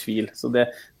Ranheim, uten tvil. Så det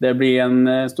blir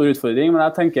en stor utfordring, men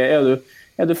jeg tenker,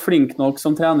 er du flink nok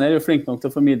som trener, er du flink nok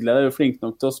til å formidle, er du flink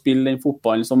nok til å spille den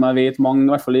fotballen som jeg vet mange,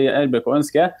 i hvert fall i RBK,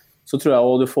 ønsker, så tror jeg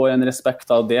også du får en respekt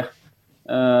av det.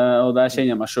 Og der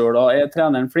kjenner jeg meg selv. Og er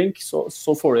treneren flink,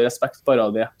 så får du respekt bare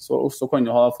av det. Så kan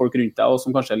du ha folk rundt deg, og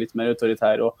som kanskje litt mer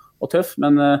autoritær og tøff,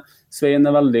 men Svein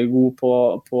veldig god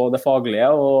på det faglige,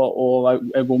 og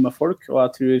god med folk, og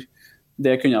jeg tror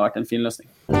det kunne ha vært en fin løsning.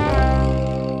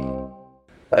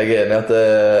 Jeg enig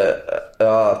i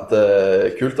at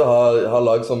det kult å ha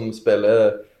lag som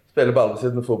spiller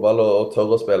ballbesittende fotball og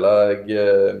tør å spille.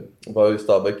 Jeg var jo i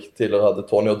Stabæk tidligere, hadde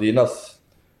Tony Ordinas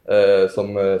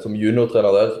som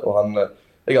juniortrener der, og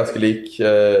ganske lik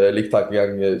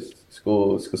tankegang.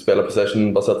 Skulle spille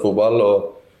possession-basert fotball,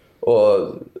 og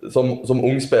som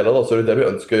ung spiller da, så er det du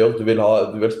ønsker å gjøre. Du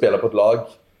vil spille på et lag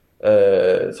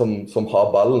som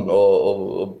har ballen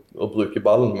og bruker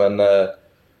ballen, men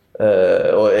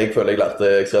og jeg føler jeg lærte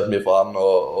ekstremt mye fra han,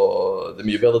 og det er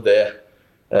mye bedre det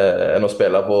enn å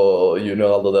spille på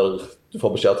junioralder der du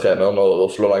får beskjed av treneren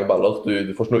og slå lange baller.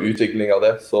 Du får ikke noe utvikling av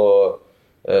det, så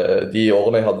de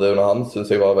årene jeg hadde under han synes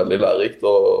jeg var veldig lærerikt,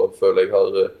 og føler jeg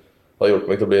har hjulpet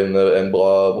meg til å bli en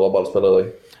bra ballspiller.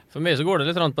 For meg så går det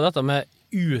litt på dette med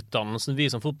utdannelsen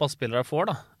vi som fotballspillere får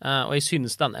da, og jeg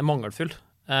synes den er mangelfull.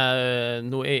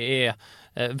 Nå er jeg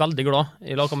veldig glad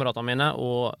I lagkameratene mine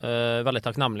og veldig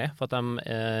takknemlig for at de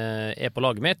er på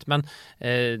laget mitt, men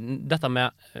dette med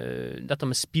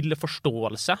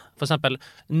spilleforståelse, for eksempel,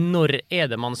 når er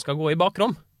det man skal gå I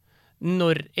bakrom?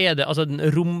 Når er det, altså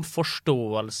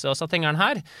romforståelse og så tingene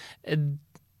her,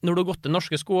 når du har gått til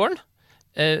norske skolen,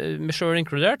 med selv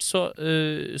inkludert, så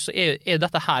er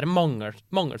dette her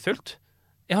mangelfullt.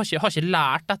 Jeg har ikke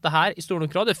lært dette her I stor nok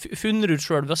grad. Jeg har funnet ut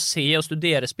selv ved å se og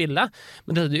studere spillet,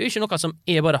 men det er jo ikke noe som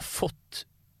jeg bare har fått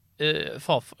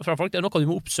fra folk. Det er noe du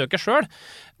må oppsøke selv,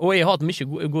 og jeg har hatt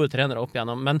mye gode trenere opp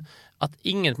igjennom, men at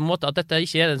ingen på en måte, at dette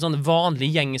ikke er en sånn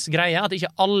vanlig gjengs greie, at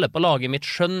ikke alle på laget mitt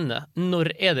skjønner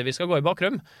når er det vi skal gå I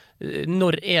bakrom,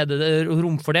 når er det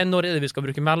rom for det, når er det vi skal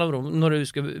bruke mellomrom, når er det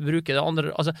vi skal bruke det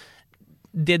andre, altså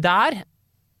det der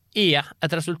er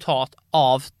et resultat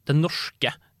av den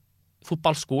norske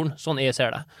fotballskolen, sånn jeg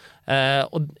ser det.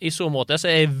 Og I så måte så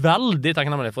er jeg veldig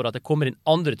takknemlig for at det kommer inn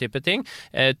andre typer ting.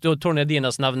 Torny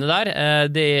Dinas nevner der,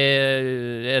 det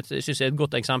synes jeg er et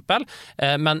godt eksempel.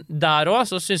 Men der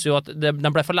også, så synes jeg at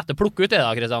den ble for lett å plukke ut det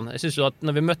da, Kristian. Jeg synes jo at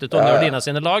når vi møtte Torny Dinas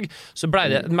sine lag, så ble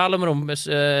det en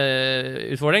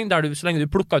mellomromsutfordring, der så lenge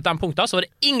du plukket ut den punkten, så var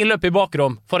det ingen løp I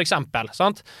bakrom, for eksempel.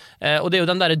 Sant? Og det er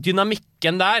jo den der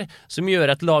dynamikken der, som gjør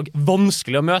et lag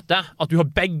vanskelig å møte. At du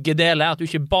har begge deler, at du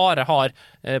ikke bare har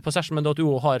possession, men at du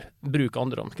også har bruk av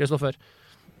andre. Kristoffer?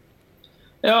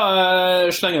 Ja,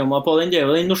 jeg slenger meg på den. Det er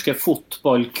jo den norske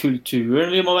fotballkulturen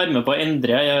vi må være med på å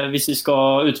endre hvis vi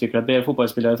skal utvikle bedre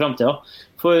fotballspillere I fremtiden.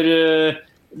 For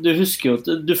du husker jo at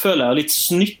du føler deg litt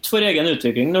snytt for egen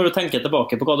utvikling når du tenker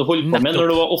tilbake på hva du holdt på med når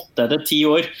du var 8-10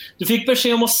 år. Du fikk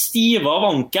beskjed om å stive av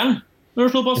ankelen når du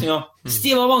slo passninger.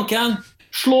 Stive av ankelen!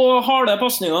 Slå harde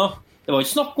passninger! Det var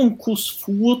ikke snakk om hvordan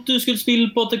fot du skulle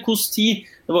spille på til hvordan tid.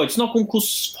 Det var ikke snakk om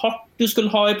hvordan fart du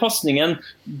skulle ha I passningen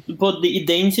I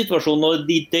den situasjonen og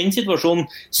I den situasjonen.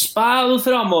 Spill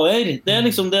fremover! Det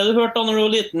liksom det du hørte da når du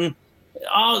var liten.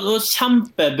 Ja, det var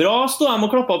kjempebra, stod jeg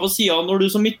og klappet på siden når du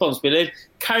som midtbanespiller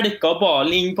kelka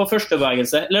ballen inn på første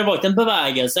bevegelse. Eller det var ikke en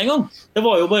bevegelse engang. Det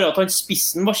var jo bare at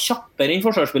spissen var kjappere enn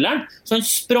forsvarsspilleren, så han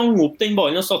sprang opp den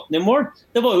ballen og satte den I mål.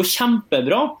 Det var jo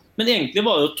kjempebra, men egentlig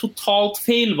var det jo totalt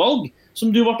feilvalg som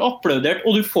du ble applaudert,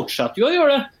 og du fortsetter jo å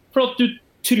gjøre det, for at du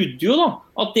trodde jo da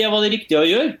at det var det riktige å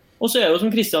gjøre. Og så er det jo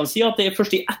som Kristian sier, at det er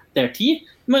først I ettertid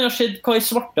man har sett hva I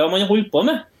svarte man har holdt på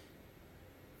med.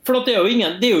 For at det er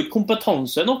jo ikke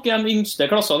kompetanse nok I de yngste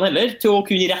klassene heller til å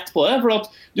kunne rette på det, for at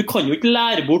du kan jo ikke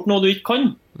lære bort noe du ikke kan.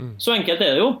 Så enkelt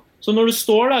er det jo. Så når du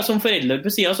står der som forelder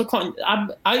på siden, så kan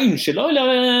jeg unnskylder alle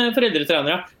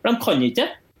foreldretrenere, for de kan ikke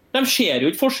det. De ser jo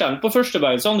ikke forskjellen på første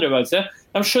bevegelse og andre bevegelse.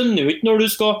 De skjønner jo ikke når du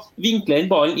skal vinkle inn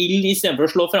ballen ild I stedet for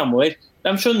å slå fremover.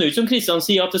 De skjønner jo ikke som Kristian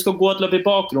sier at det skal gå et løp I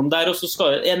bakrom der, og så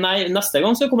skal neste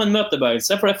gang skal det komme en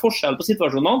møtebevegelse, for det er forskjell på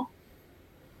situasjonene.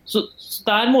 Så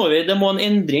der må det må en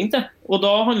endring til. Og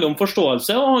da handler det om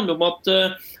forståelse, og handler om at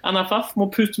NFF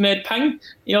må putte mer penger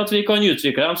I at vi kan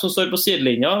utvikle dem som står på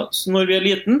sidelinja når vi er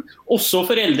liten. Også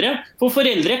foreldre. For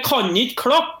foreldre kan ikke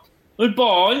klappe når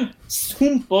ballen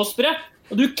humper og spretter.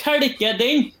 Og du kelker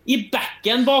den I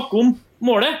bekken bakom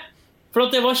målet. For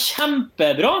at det var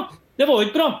kjempebra. Det var jo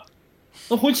ikke bra.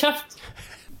 Nå hold kjeft.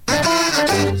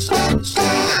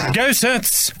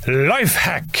 Gausets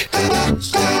lifehack.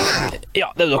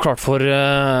 Ja, det er jo klart for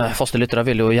faste lyttere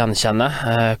vil jo gjenkjenne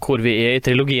hvor vi I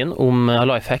trilogien om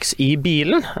lifehacks I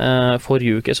bilen.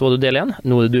 Forrige uke så var det del 1,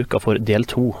 nå er det duka for del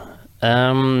 2.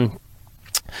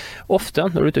 Ofte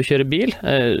når du er ute og kjører bil,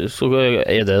 så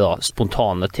er det da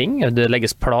spontane ting, det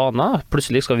legges planer,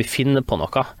 plutselig skal vi finne på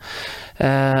noe.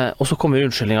 Og så kommer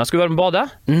unnskyldningen, skal vi være med bade?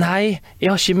 Nei,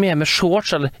 jeg har ikke med meg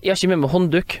shorts, eller jeg har ikke med meg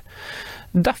håndduk.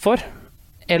 Derfor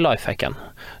er lifehacken.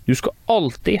 Du skal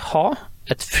alltid ha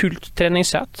et fullt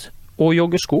treningssett, og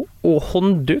joggesko, og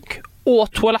håndduk, og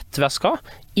toalettveska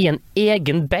I en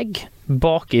egen bag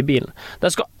bak I bilen.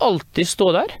 Den skal alltid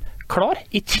stå der, klar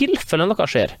I tilfelle noe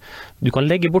skjer. Du kan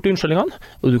legge bort unnskyldningene,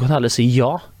 og du kan heller si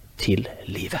ja til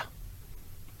livet.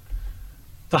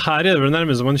 Det her det vel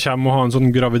nærmest som man kommer og har en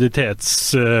sånn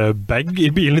graviditetsbag I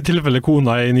bilen I tilfelle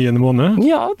kona I 9. måned.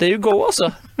 Ja, det jo go,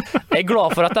 altså. Jeg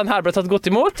glad for at den her ble tatt godt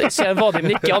imot. Jeg ser Vadim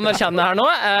ikke anerkjenner her nå.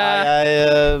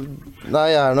 Nei,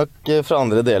 jeg nok fra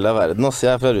andre deler av verden. Også.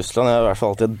 Jeg fra Russland. Jeg har I hvert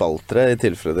fall alltid et balltre I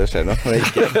tilfelle det skjer noe. Men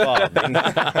ikke bading.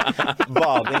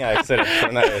 Bading ikke så rett for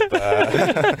når jeg ute.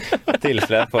 I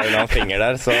tilfelle jeg får en annen finger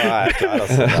der, så jeg klar.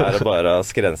 Altså. Det det bare å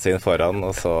skrense inn foran,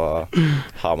 og så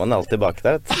har man alltid bak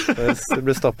der. Hvis du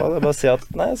blir stoppet, det bare å si at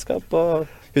nei, jeg skal på...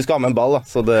 Husk å ha med en ball, da,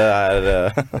 så det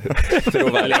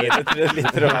troverdig.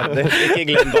 Litt troverdig. Ikke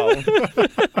glem ballen.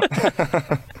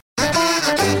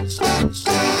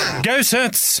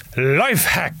 Gausets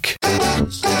lifehack!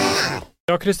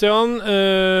 Ja, Kristian,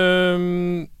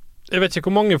 jeg vet ikke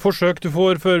hvor mange forsøk du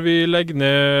får før vi legger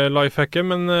ned lifehacket,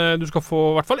 men du skal få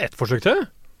I hvert fall ett forsøk til.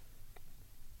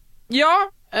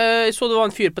 Ja, jeg så det var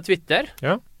en fyr på Twitter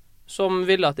som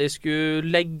ville at jeg skulle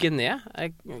legge ned,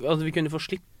 at vi kunne få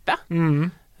slippe.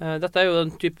 Dette jo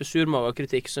den type surmaga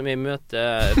kritikk som jeg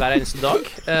møter hver eneste dag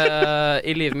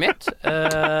I livet mitt.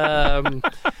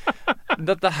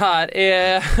 Dette her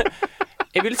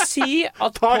jeg vil si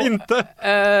at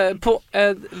på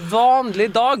en vanlig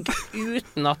dag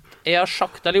uten at jeg har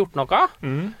sagt eller gjort noe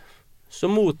så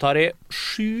mottar jeg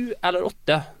 7 eller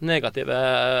 8 negative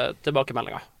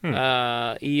tilbakemeldinger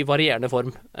I varierende form.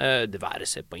 Det være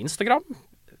seg på Instagram,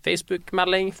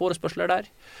 Facebook-melding, forespørsler der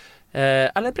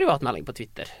eller privatmelding på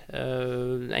Twitter.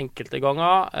 Enkelte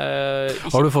ganger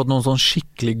Har du fått noen sånn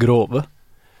skikkelig grove?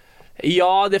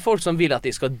 Ja, det folk som vil at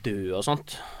de skal dø og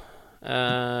sånt.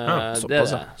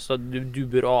 Så du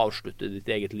bør avslutte ditt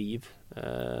eget liv.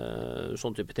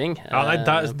 Sånn type ting. Ja, nei,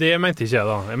 det mente ikke jeg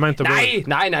da. Jeg mente bare...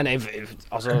 Nei.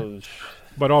 Altså...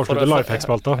 Bare avslutte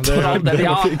lifehack-spalta.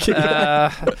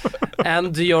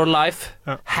 End your life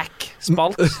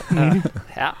hack-spalt.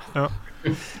 Ja.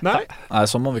 Nei,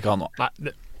 sånn må vi ikke ha nå.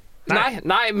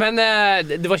 Nei, men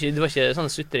det var ikke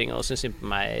sånn sutring og syns på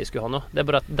meg jeg skulle ha nå. Det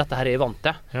bare at dette her jeg vant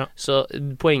til. Så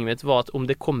poenget mitt var at om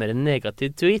det kommer en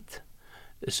negativ tweet,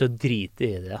 så driter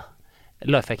jeg I det.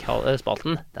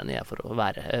 Lifehack-spalten, den for å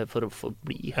være, for å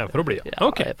forbli. For å bli, ja.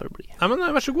 Ok. For å bli. Nei, men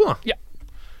vær så god da. Ja.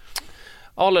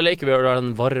 Alle leker vi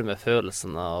den varme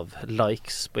følelsen av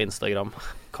likes på Instagram.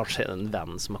 Kanskje en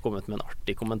venn som har kommet med en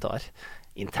artig kommentar.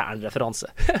 Intern referanse.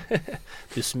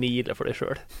 Du smiler for deg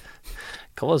selv.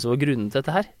 Hva var det som var grunnen til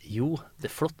dette her? Jo,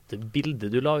 det flotte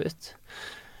bildet du la ut.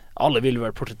 Alle vil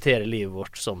vel portrettere livet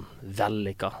vårt som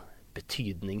vellykket,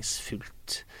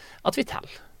 betydningsfullt. At vi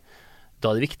teller.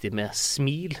 Da det viktig med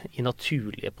smil I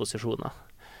naturlige posisjoner.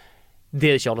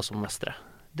 Det ikke alle som mestrer.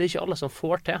 Det ikke alle som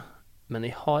får til. Men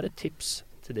jeg har et tips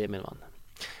til deg, min venn.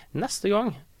 Neste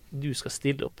gang du skal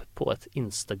stille opp på et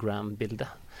Instagram-bilde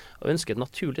og ønske et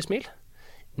naturlig smil,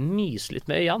 mys litt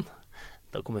med øynene.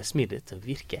 Da kommer smilet til å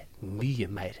virke mye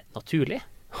mer naturlig,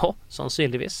 og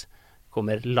sannsynligvis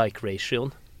kommer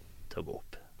like-ratioen til å gå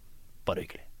opp. Bare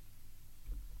hyggelig.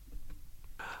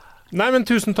 Nei, men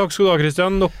tusen takk skal du ha,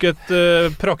 Kristian. Nok et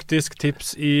praktisk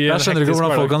tips I Jeg skjønner ikke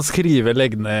hvordan folk kan skrive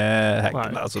legg ned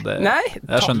hacken. Altså Nei,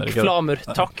 takk Flamer.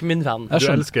 Takk min venn. Du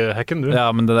elsker hacken, du.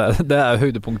 Ja, men det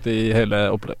høydepunktet I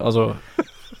hele opplegget. Altså...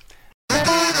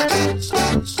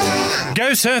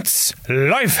 Gausets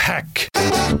lifehack!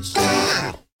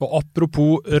 Og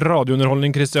apropos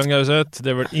radiounderholdning, Kristian Gauset,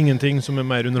 det vel ingenting som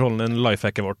mer underholdende enn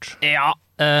lifehacket vårt. Ja,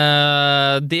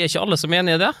 det ikke alle som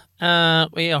enig I det.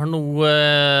 Og jeg har nå på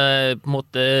en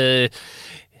måte...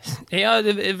 Jeg har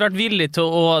vært villig til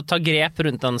å ta grep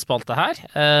rundt den spalta her.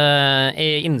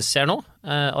 Jeg innser nå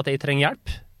at jeg trenger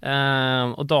hjelp.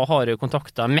 Og da har jeg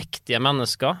kontaktet mektige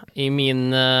mennesker I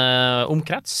min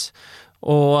omkrets.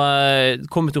 Og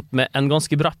kommet opp med en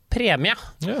ganske bra premie.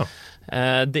 Ja.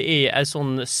 Det en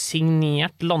sånn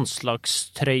signert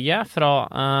landslagstrøye fra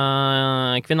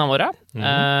kvinnene våre.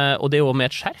 Og det også med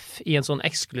et skjerf I en sånn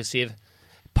eksklusiv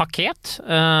pakket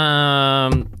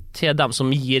til dem som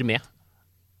gir med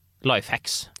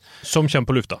lifehacks. Som kommer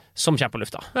på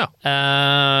lufta. Ja.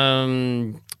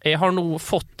 Jeg har nå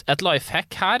fått et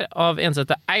lifehack her av en som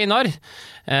heter Einar.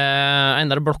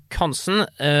 Einar Blokk Hansen.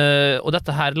 Og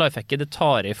dette her lifehacket det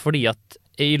tar jeg fordi at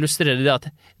jeg illustrerer det at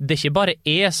det ikke bare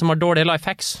jeg som har dårlige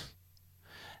lifehacks.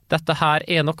 Dette her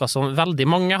noe som veldig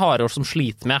mange har og som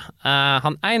sliter med.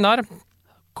 Han Einar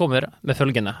kommer med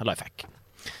følgende lifehack.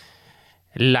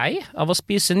 Lei av å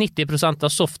spise 90%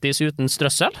 av softis uten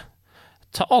strøssel?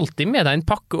 Ta alltid med deg en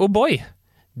pakke O'boy.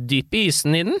 Dypp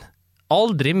isen I den.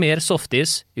 Aldri mer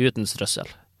softis uten strøssel.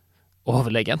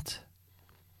 Overlegent.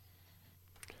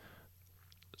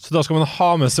 Så da skal man ha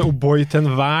med seg O'boy til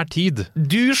enhver tid.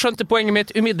 Du skjønte poenget mitt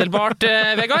umiddelbart,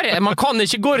 Vegard. Man kan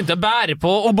ikke gå rundt og bære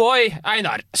på O'boy,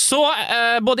 Einar. Så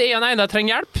både jeg og Einar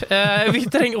trenger hjelp. Vi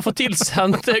trenger å få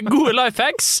tilsendt gode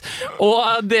lifehacks.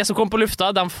 Og det som kommer på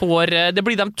lufta, det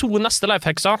blir de 2 neste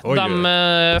lifehacksa. De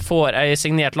får en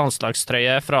signert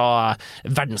landslagstrøye fra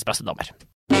verdens beste damer.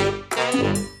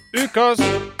 Ukas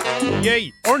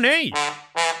yay or nay.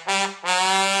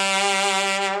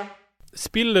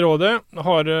 Spillerådet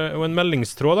har jo en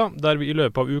meldingstråd da, der vi I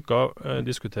løpet av uka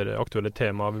diskuterer aktuelle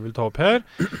temaer vi vil ta opp her.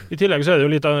 I tillegg så det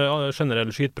jo litt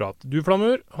generell skitprat. Du,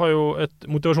 Flamur, har jo et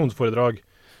motivasjonsforedrag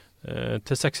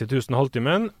til 60 000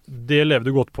 halvtimen. Det lever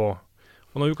du godt på.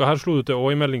 Og denne uka her slo du til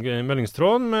også I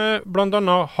meldingstråden med blant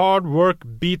annet hard work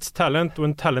beats talent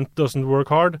when talent doesn't work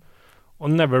hard.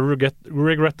 And never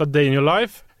regret a day in your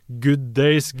life. Good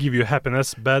days give you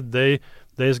happiness, bad days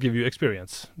give you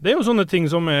experience. Det jo sånne ting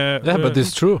som Yeah, but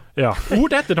it's true. Ja,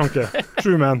 ord ettertanke.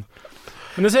 True man.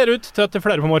 Men det ser ut til at det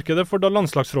flere på markedet, for da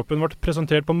landslagstroppen ble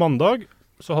presentert på mandag,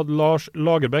 så hadde Lars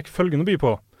Lagerbäck følgende by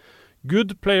på.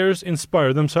 Good players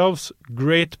inspire themselves,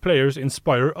 great players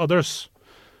inspire others.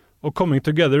 Og coming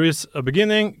together is a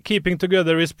beginning, keeping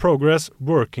together is progress,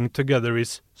 working together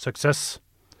is success.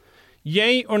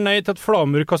 Yay or nei til at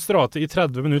Flamur Kastrati I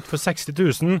 30 minutter for 60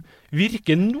 000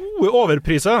 virker noe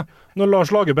overpriset når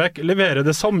Lars Lagerbäck leverer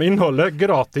det samme innholdet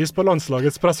gratis på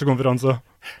landslagets pressekonferanse.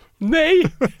 Nei!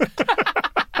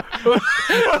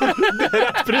 Det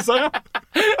rett priset, ja.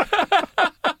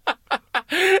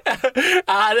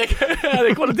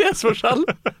 Det kvalitetsforskjell?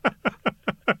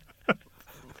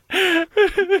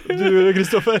 Du,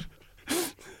 Kristoffer?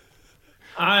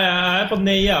 Jeg på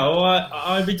nei, og jeg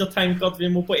har begynt å tenke at vi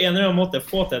må på en eller annen måte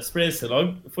få til et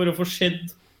spleiselag for å få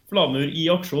sett Flamur I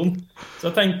aksjon. Så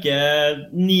jeg tenker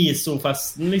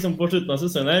NISO-festen liksom på slutten av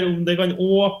sesongen her, om det kan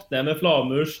åpne med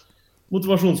Flamurs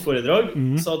motivasjonsforedrag,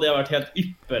 så hadde det vært helt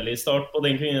ypperlig start på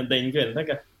den kvelden,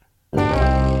 tenker jeg.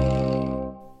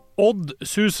 Odd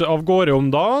suser av gårde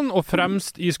om dagen, og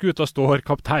fremst I skuta står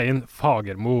kaptein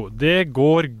Fagermo. Det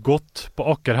går godt på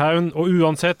Akkerhaun, og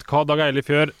uansett hva Dag Eilif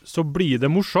gjør, så blir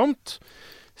det morsomt.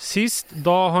 Sist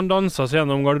da han danset seg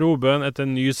gjennom garderoben etter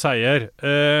en ny seier.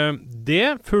 Det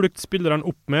fulgte spillerne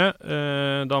opp med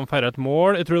da han feiret et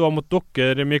mål. Jeg tror det var mot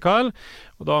dere, Mikael,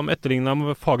 og da de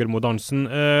etterlignet Fagermo-dansen.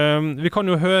 Vi kan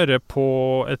jo høre på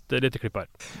et lite klipp her.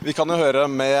 Vi kan jo høre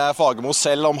med Fagermo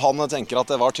selv om han tenker at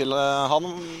det var til han.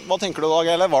 Hva tenker du, Dag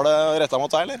Eilif? Var det rettet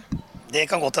mot deg, eller? Det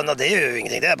kan godt hende, det gjør jo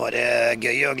ingenting. Det bare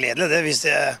gøy og gledelig, det,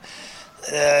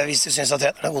 hvis du synes at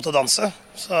treneren god til å danse.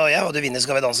 Så jeg hadde vunnet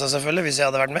Skal vi danse selvfølgelig, hvis jeg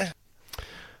hadde vært med.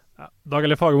 Ja, Dag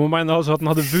Eilif Fagermo mener altså at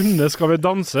han hadde vunnet Skal vi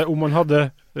danse om han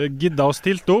hadde giddet og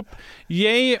stilt opp.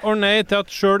 Yay or nei til at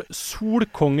selv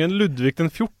solkongen Ludvig den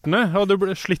 14. hadde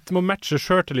slitt med å matche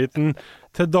skjørteliten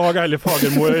til Dag Eilif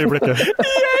Fagermo I øyeblikket.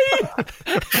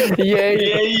 Yay!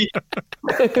 Yay!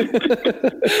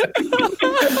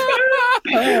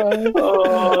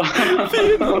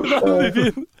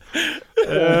 Fin!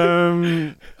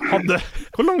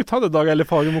 Hvor langt hadde Dag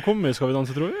Eilif Fagermo kommet I Skal vi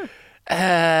danse, tror vi?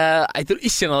 Jeg tror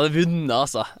ikke han hadde vunnet,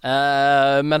 altså.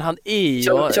 Men han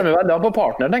jo... Kommer veldig an på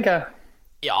partner, tenker jeg.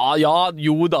 Ja,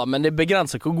 jo da, men det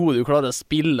begrenser hvor god du klarer å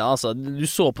spille, altså. Du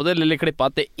så på det lille klippet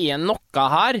at det noe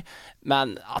her,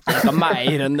 men at det er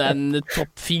mer enn den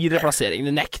topp 4-plasseringen,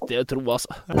 det nekter jeg å tro,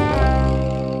 altså.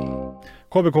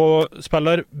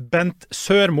 KBK-spiller Bent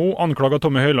Sørmo anklaget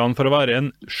Tommy Høiland for å være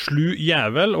en slu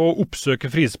jævel og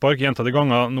oppsøke frispark gjentatte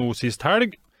ganger nå sist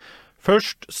helg.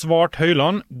 Først svart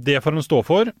Høiland, det får han stå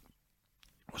for.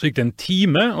 Så gikk det en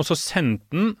time, og så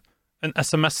sendte han en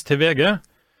SMS til VG,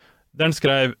 der han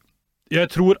skrev: «Jeg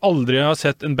tror aldri jeg har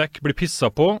sett en back bli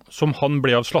pisset på som han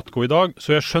ble av Slatko I dag, så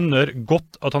jeg skjønner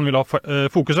godt at han vil ha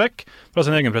fokus vekk fra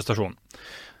sin egen prestasjon.»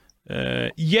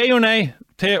 Yay or nei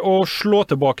til å slå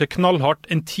tilbake knallhardt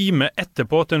en time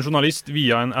etterpå til en journalist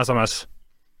via en SMS?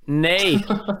 Nei.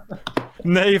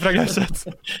 Nei fra Gauseth.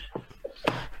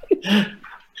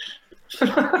 Jeg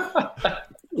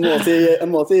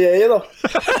må si yay da.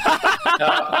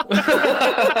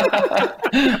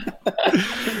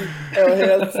 Det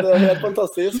er helt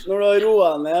fantastisk. Når du har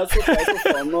roet ned, sittet I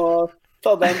sofaen og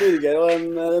tatt deg en burger og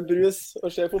en brus og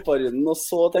ser fotballrunden, og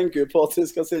så tenker du på at du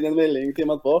skal sende en melding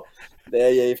timen etterpå. Det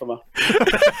yay for meg.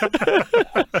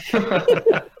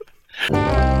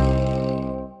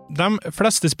 De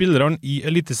fleste spillerne I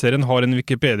Eliteserien har en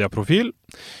Wikipedia-profil.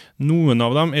 Noen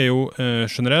av dem jo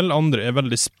generell, andre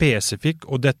veldig spesifikk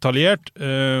og detaljert.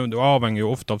 Det avhenger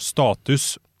jo ofte av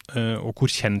status og hvor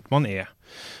kjent man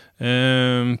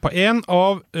På en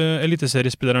av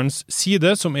eliteseriespillerens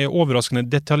side, som overraskende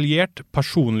detaljert,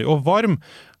 personlig og varm,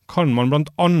 kan man blant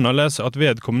annet lese at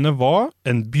vedkommende var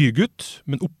en bygutt,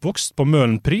 men oppvokst på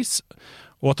Møhlenpris,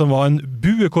 og at han var en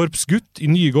buekorpsgutt i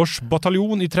Nygårds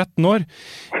bataljon i 13 år.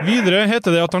 Videre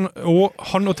heter det at han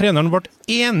og treneren ble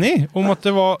enige om at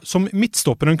det var som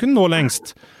midtstopperen kunne nå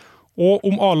lengst. Og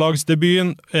om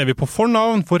A-lagsdebuten vi på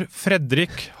fornavn, for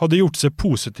Fredrik hadde gjort seg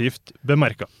positivt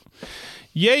bemerket.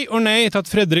 Yay or nei til at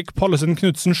Fredrik Pallesen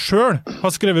Knudsen selv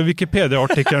har skrevet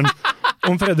Wikipedia-artikkelen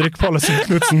om Fredrik Pallesen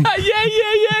Knudsen.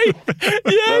 Yay!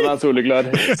 Den soleklar,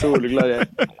 yay.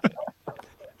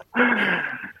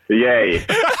 Yay!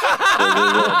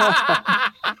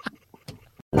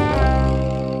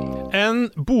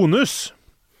 En bonus.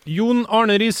 Jon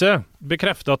Arne Riise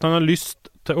bekrefter at han har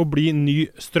lyst til å bli ny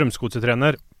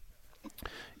Strømsgodsetrener.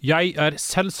 Jeg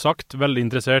selvsagt veldig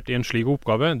interessert i en slik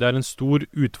oppgave. Det en stor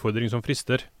utfordring som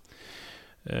frister.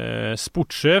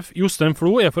 Sportssjef Jostein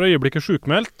Flo for øyeblikket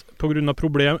sykmeldt på grunn av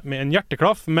problem med en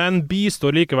hjerteklaff, men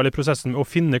bistår likevel i prosessen med å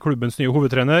finne klubbens nye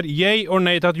hovedtrener. Yay or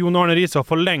nei til at Jon Arne Riise har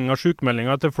forlenget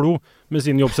sykmeldingen til Flo med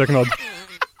sin jobbsøknad?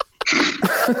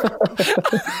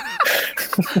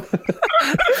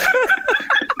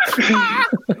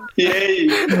 Yay!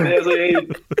 Det så yay!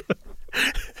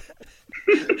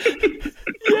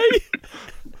 Yay!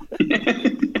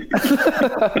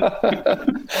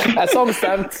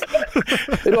 Samstemt.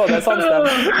 Rådet samstemt.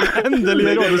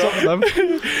 Endelig rådet samstemt.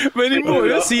 Men jeg må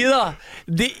jo si da,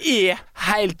 det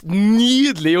helt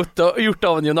nydelig gjort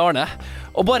av Jon Arne.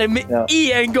 Og bare med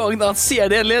en gang da han ser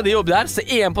det ledige jobb der, så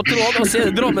han på tråd, og så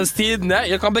det Drammens Tidende.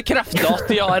 Jeg kan bekrefte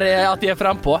at de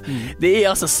frempå. Det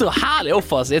altså så herlig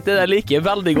offensivt, det liker jeg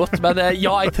veldig godt, men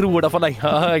ja, jeg tror det for lenge.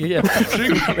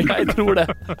 Jeg tror det.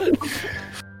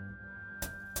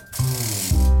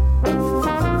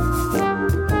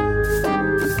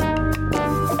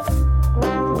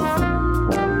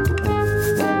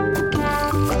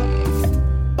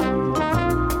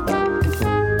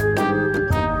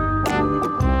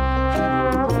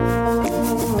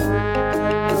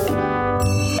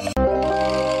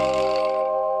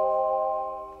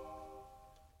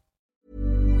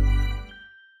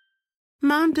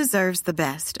 Mom deserves the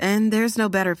best, and there's no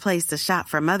better place to shop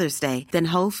for Mother's Day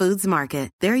than Whole Foods Market.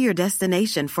 They're your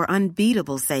destination for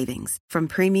unbeatable savings, from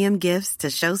premium gifts to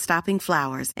show-stopping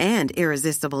flowers and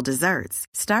irresistible desserts.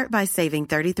 Start by saving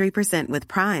 33% with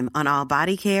Prime on all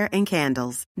body care and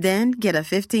candles. Then get a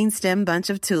 15-stem bunch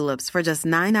of tulips for just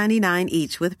 $9.99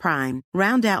 each with Prime.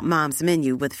 Round out Mom's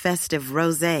menu with festive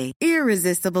rosé,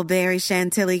 irresistible berry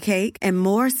chantilly cake, and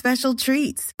more special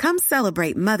treats. Come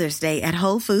celebrate Mother's Day at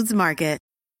Whole Foods Market.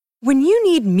 When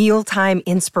you need mealtime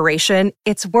inspiration,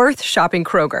 it's worth shopping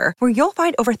Kroger, where you'll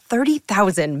find over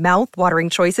 30,000 mouth-watering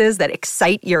choices that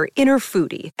excite your inner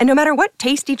foodie. And no matter what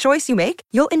tasty choice you make,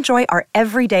 you'll enjoy our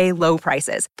everyday low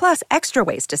prices, plus extra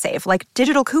ways to save, like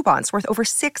digital coupons worth over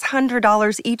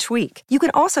 $600 each week. You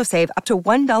can also save up to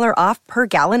 $1 off per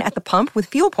gallon at the pump with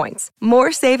fuel points.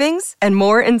 More savings and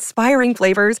more inspiring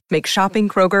flavors make shopping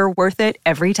Kroger worth it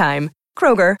every time.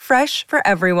 Kroger, fresh for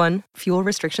everyone. Fuel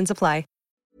restrictions apply.